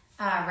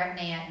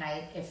 Retin-A at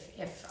night,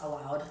 if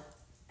allowed.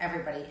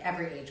 Everybody,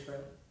 every age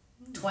group.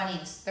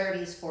 20s,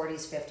 30s,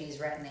 40s, 50s,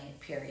 Retin-A,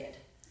 period.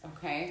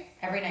 Okay.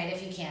 Every night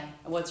if you can.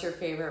 What's your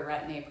favorite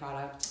Retin-A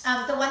product?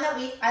 The one that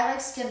I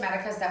like Skin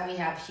Medica's that we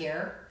have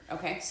here.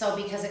 Okay. So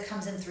because it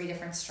comes in 3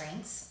 different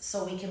strengths,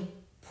 so we can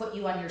put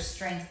you on your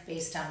strength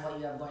based on what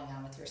you have going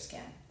on with your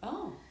skin.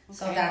 Oh, okay.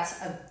 So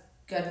that's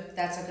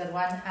a good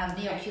one.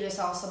 Neocutis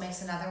also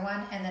makes another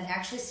one. And then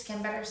actually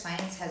Skin Better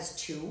Science has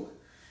 2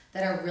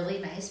 that are really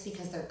nice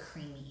because they're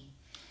creamy.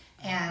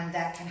 And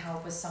that can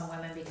help with some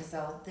women because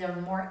they're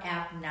more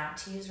apt not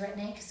to use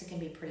Retin-A because it can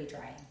be pretty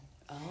drying.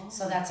 Oh,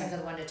 so that's a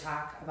good one to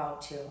talk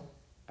about too.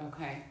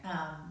 Okay.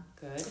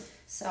 Good.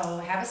 So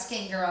have a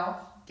skin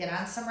girl, get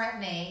on some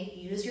Retin-A,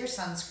 use your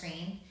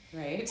sunscreen.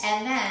 Right.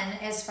 And then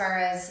as far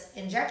as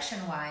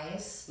injection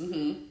wise,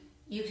 mm-hmm.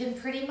 you can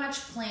pretty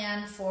much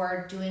plan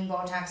for doing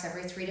Botox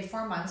every 3 to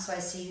 4 months. So I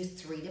see you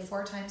 3 to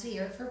 4 times a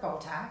year for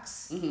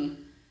Botox. Mm-hmm.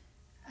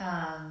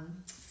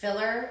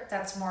 Filler,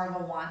 that's more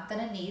of a want than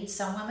a need.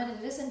 Some women,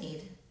 it is a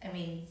need. I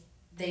mean,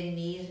 they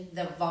need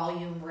the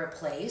volume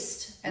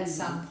replaced at mm-hmm.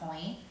 some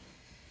point.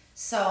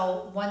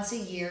 So once a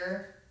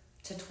year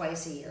to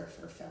twice a year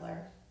for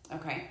filler.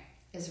 Okay.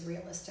 Is a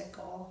realistic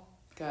goal.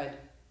 Good.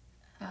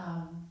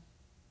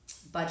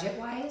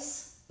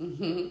 Budget-wise,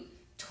 mm-hmm.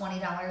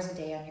 $20 a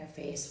day on your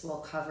face will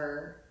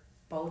cover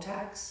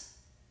Botox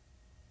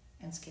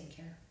and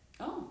skincare.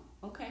 Oh,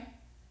 okay.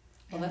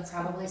 Well, that's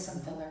probably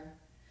some filler.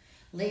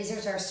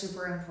 Lasers are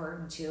super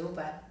important too,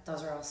 but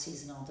those are all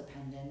seasonal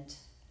dependent.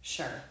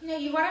 Sure.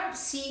 You want to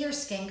see your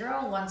skin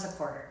girl once a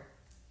quarter.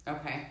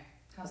 Okay.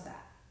 How's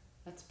that?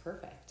 That's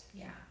perfect.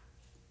 Yeah.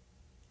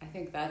 I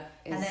think that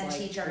is and then like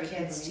teach our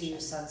kids to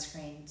use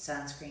sunscreen.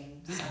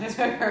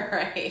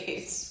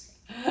 Right.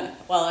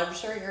 Well, I'm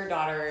sure your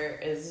daughter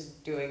is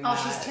doing that.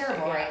 Oh, she's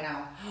terrible right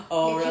now.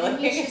 Oh,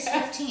 really? She's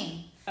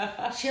 15.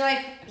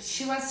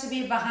 She wants to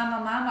be a Bahama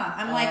Mama.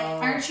 I'm like,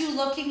 aren't you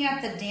looking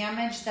at the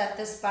damage that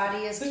this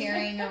body is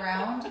carrying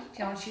around?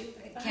 Can't you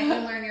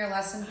learn your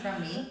lesson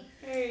from me?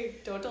 Hey,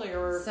 don't tell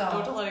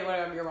anyone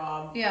I'm your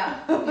mom. Yeah.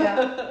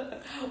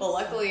 Well,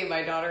 luckily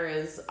my daughter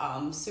is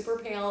super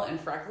pale and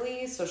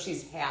freckly, so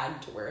she's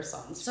had to wear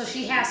sunscreen. So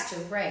she has to,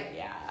 right?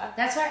 Yeah.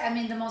 That's why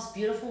the most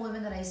beautiful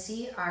women that I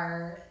see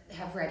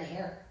have red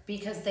hair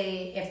because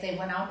if they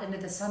went out into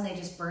the sun, they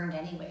just burned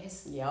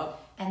anyways. Yep.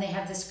 And they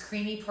have this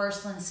creamy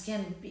porcelain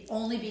skin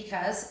only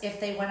because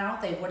if they went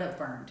out, they would have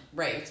burned.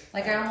 Right.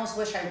 Like I almost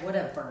wish I would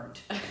have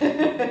burned.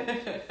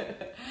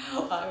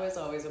 I was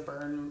always a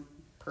burn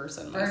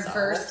person Burn myself,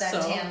 first, then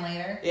tan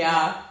later.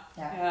 Yeah.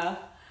 Yeah.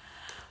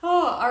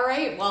 Oh, all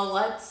right. Well,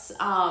 let's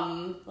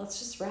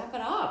just wrap it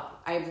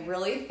up. I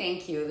really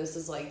thank you. This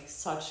is like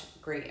such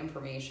great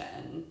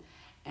information,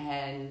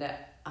 and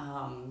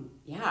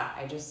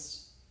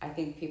I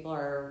think people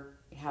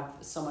have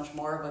so much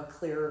more of a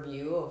clearer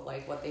view of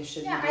like what they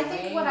should be doing.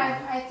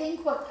 I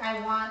think what I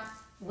want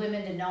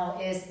women to know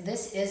is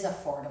this is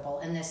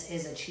affordable and this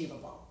is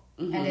achievable,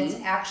 mm-hmm. and it's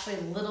actually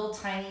little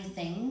tiny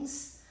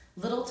things.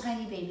 Little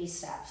tiny baby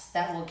steps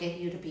that will get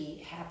you to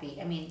be happy.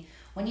 I mean,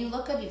 when you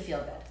look good, you feel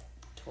good.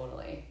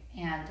 Totally.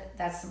 And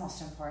that's the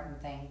most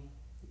important thing.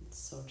 It's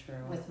so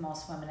true. With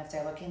most women, if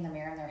they're looking in the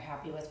mirror and they're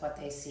happy with what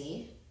they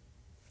see,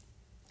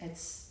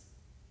 it's,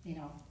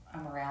 a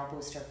morale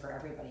booster for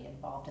everybody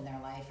involved in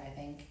their life, I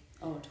think.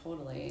 Oh,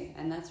 totally.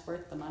 And that's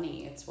worth the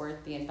money. It's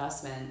worth the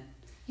investment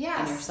in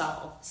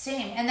yourself.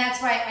 Same. And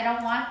that's why I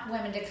don't want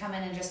women to come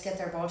in and just get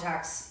their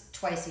Botox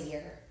twice a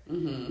year.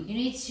 You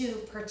need to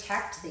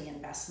protect the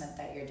investment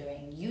that you're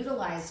doing.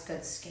 Utilize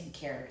good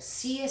skincare.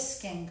 See a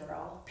skin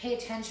girl. Pay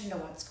attention to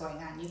what's going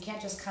on. You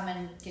can't just come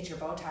and get your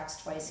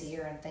Botox twice a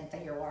year and think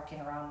that you're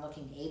walking around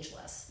looking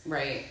ageless.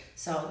 Right.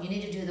 So you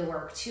need to do the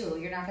work too.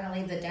 You're not going to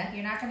leave the dent.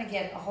 You're not going to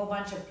get a whole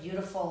bunch of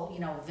beautiful,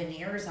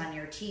 veneers on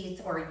your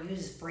teeth or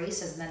use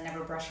braces and then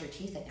never brush your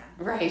teeth again.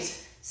 Right.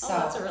 So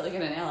that's a really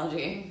good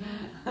analogy.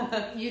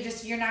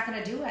 You're not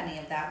going to do any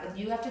of that.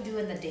 You have to do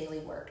in the daily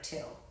work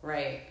too.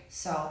 Right.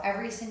 So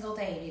every single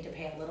day you need to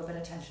pay a little bit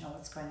of attention to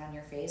what's going on in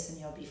your face, and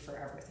you'll be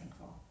forever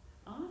thankful.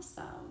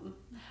 Awesome.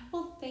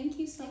 Well, thank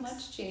you so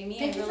much, Jamie.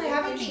 Thank you really for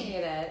having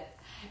appreciate it.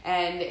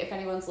 And if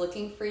anyone's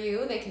looking for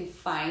you, they can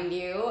find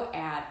you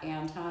at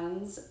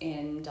Anton's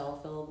in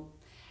Delafield.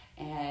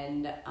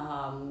 And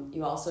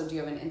you also, do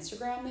you have an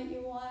Instagram that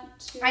you want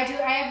to? I do.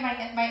 I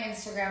have my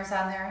Instagrams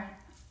on there.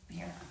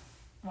 Here.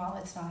 Well,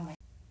 it's not on my...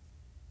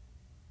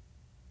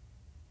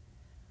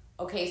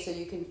 Okay, so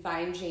you can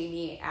find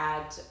Jamie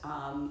at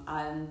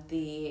on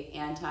the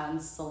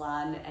Anton's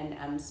Salon and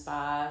M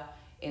Spa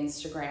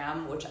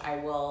Instagram, which I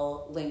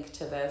will link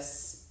to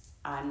this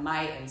on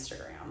my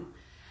Instagram.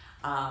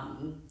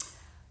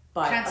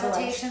 But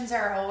consultations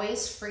are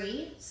always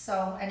free,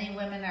 so any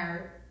women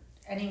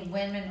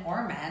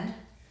or men.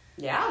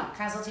 Yeah.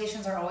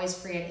 Consultations are always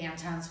free at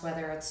Anton's,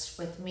 whether it's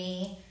with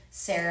me,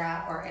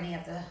 Sarah, or any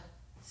of the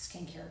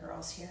skincare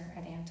girls here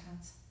at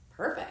Anton's.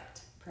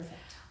 Perfect.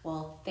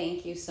 Well,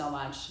 thank you so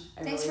much.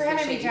 Thanks for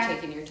having me, Jen. You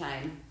taking your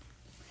time.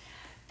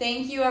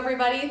 Thank you,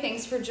 everybody.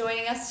 Thanks for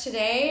joining us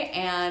today.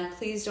 And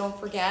please don't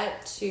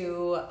forget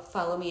to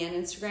follow me on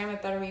Instagram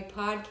at Better Me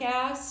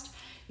Podcast.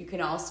 You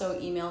can also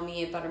email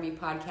me at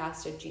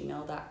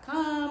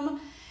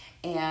bettermepodcast@gmail.com.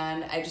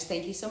 And I just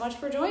thank you so much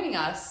for joining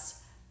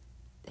us.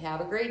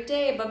 Have a great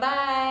day.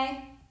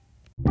 Bye-bye.